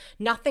name.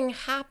 Nothing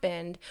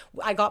happened.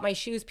 I got my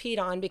shoes peed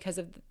on because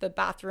of the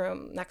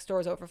bathroom next door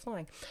is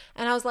overflowing.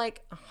 And I was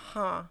like,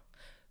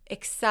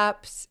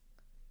 except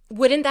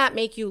wouldn't that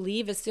make you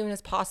leave as soon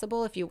as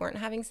possible if you weren't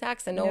having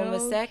sex and no one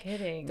was sick?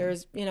 Kidding.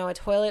 There's, a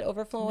toilet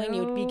overflowing.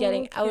 You'd be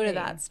getting out of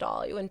that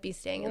stall. You wouldn't be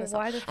staying in the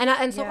stall.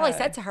 And so all I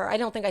said to her, I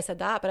don't think I said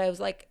that, but I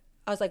was like,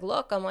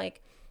 look, I'm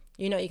like,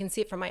 you can see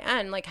it from my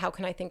end. Like, how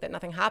can I think that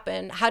nothing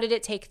happened? How did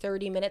it take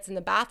 30 minutes in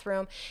the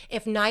bathroom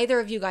if neither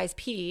of you guys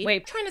peed?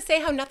 Wait. Trying to say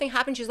how nothing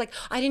happened. She's like,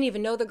 I didn't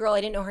even know the girl.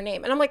 I didn't know her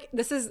name. And I'm like,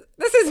 this is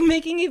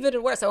making it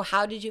even worse. So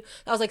how did you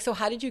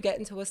get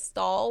into a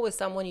stall with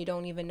someone you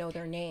don't even know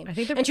their name?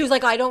 And she was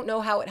like, I don't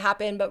know how it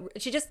happened, but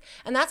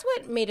and that's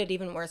what made it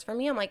even worse for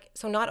me. I'm like,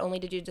 so not only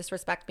did you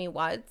disrespect me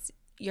once,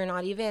 you're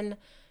not even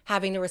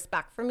having the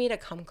respect for me to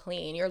come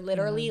clean. You're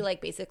literally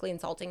like basically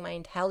insulting my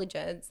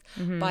intelligence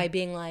by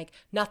being like,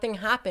 nothing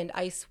happened.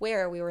 I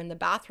swear we were in the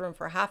bathroom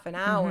for half an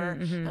hour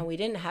and we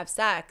didn't have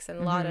sex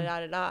and la da da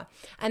da da.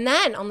 And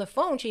then on the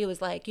phone, she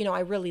was like, I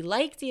really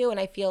liked you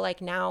and I feel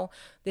like now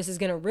this is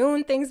going to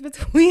ruin things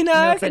between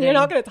us and you're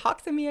not going to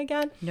talk to me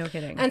again. No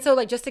kidding. And so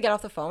like, just to get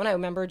off the phone, I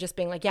remember just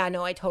being like, yeah,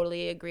 no, I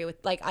totally agree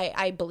with, like,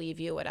 I believe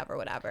you, whatever,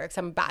 because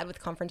I'm bad with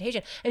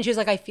confrontation. And she was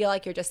like, I feel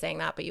like you're just saying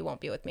that, but you won't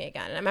be with me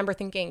again. And I remember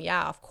thinking,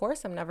 yeah, of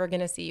course, I'm never going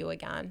to see you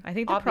again. I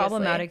think the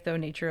problematic though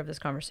nature of this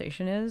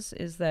conversation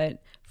is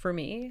that for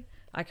me,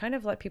 I kind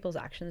of let people's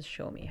actions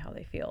show me how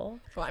they feel.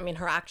 Well, I mean,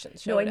 her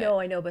actions showed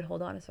I know, but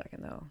hold on a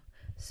second though.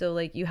 So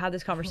like you had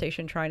this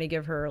conversation trying to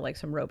give her like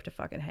some rope to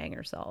fucking hang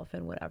herself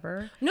and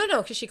whatever.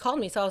 No, because she called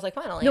me, so I was like,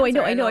 fine, I'll No,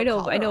 answer. I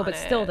know, but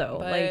still though,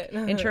 but...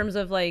 like in terms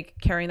of like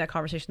carrying that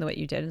conversation the way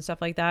you did and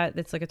stuff like that,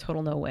 it's like a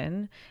total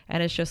no-win.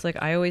 And it's just like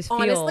I always feel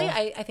honestly,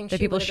 I think that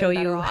she people show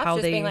you how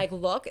just they being like,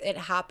 look, it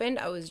happened.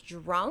 I was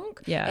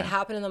drunk. Yeah, it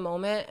happened in the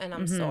moment, and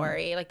I'm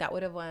sorry. Like that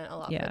would have went a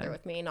lot further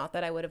with me. Not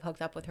that I would have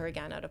hooked up with her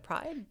again out of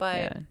pride,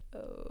 but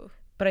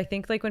but I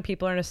think like when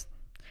people are in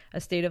a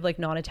state of like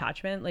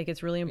non-attachment, like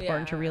it's really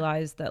important to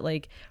realize that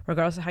like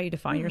regardless of how you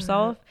define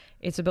yourself,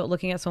 it's about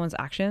looking at someone's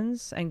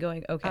actions and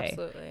going, okay,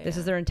 this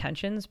is their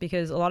intentions,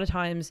 because a lot of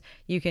times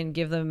you can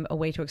give them a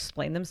way to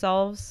explain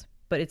themselves,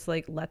 but it's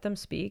like let them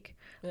speak,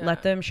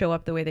 let them show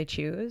up the way they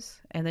choose,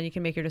 and then you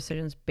can make your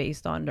decisions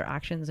based on their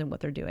actions and what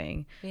they're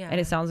doing. And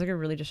it sounds like a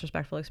really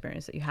disrespectful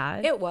experience that you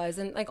had. It was,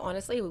 and like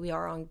honestly, we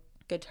are on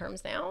good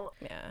terms now.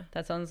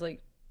 That sounds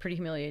like pretty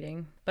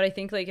humiliating, but I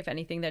think like if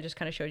anything, that just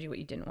kind of showed you what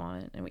you didn't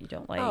want and what you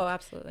don't like. Oh,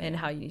 absolutely. And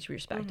how you need to be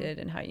respected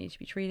and how you need to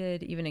be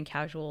treated, even in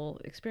casual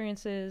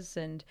experiences.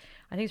 And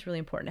I think it's really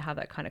important to have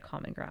that kind of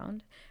common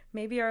ground.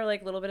 Maybe our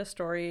like little bit of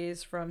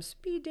stories from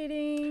speed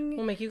dating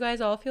will make you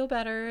guys all feel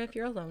better if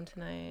you're alone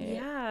tonight.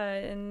 Yeah,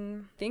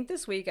 and I think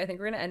this week, I think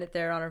we're gonna end it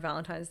there on our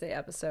Valentine's Day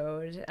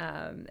episode.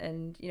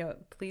 And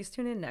please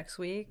tune in next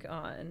week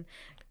on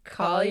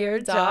Call Your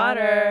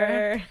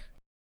Daughter.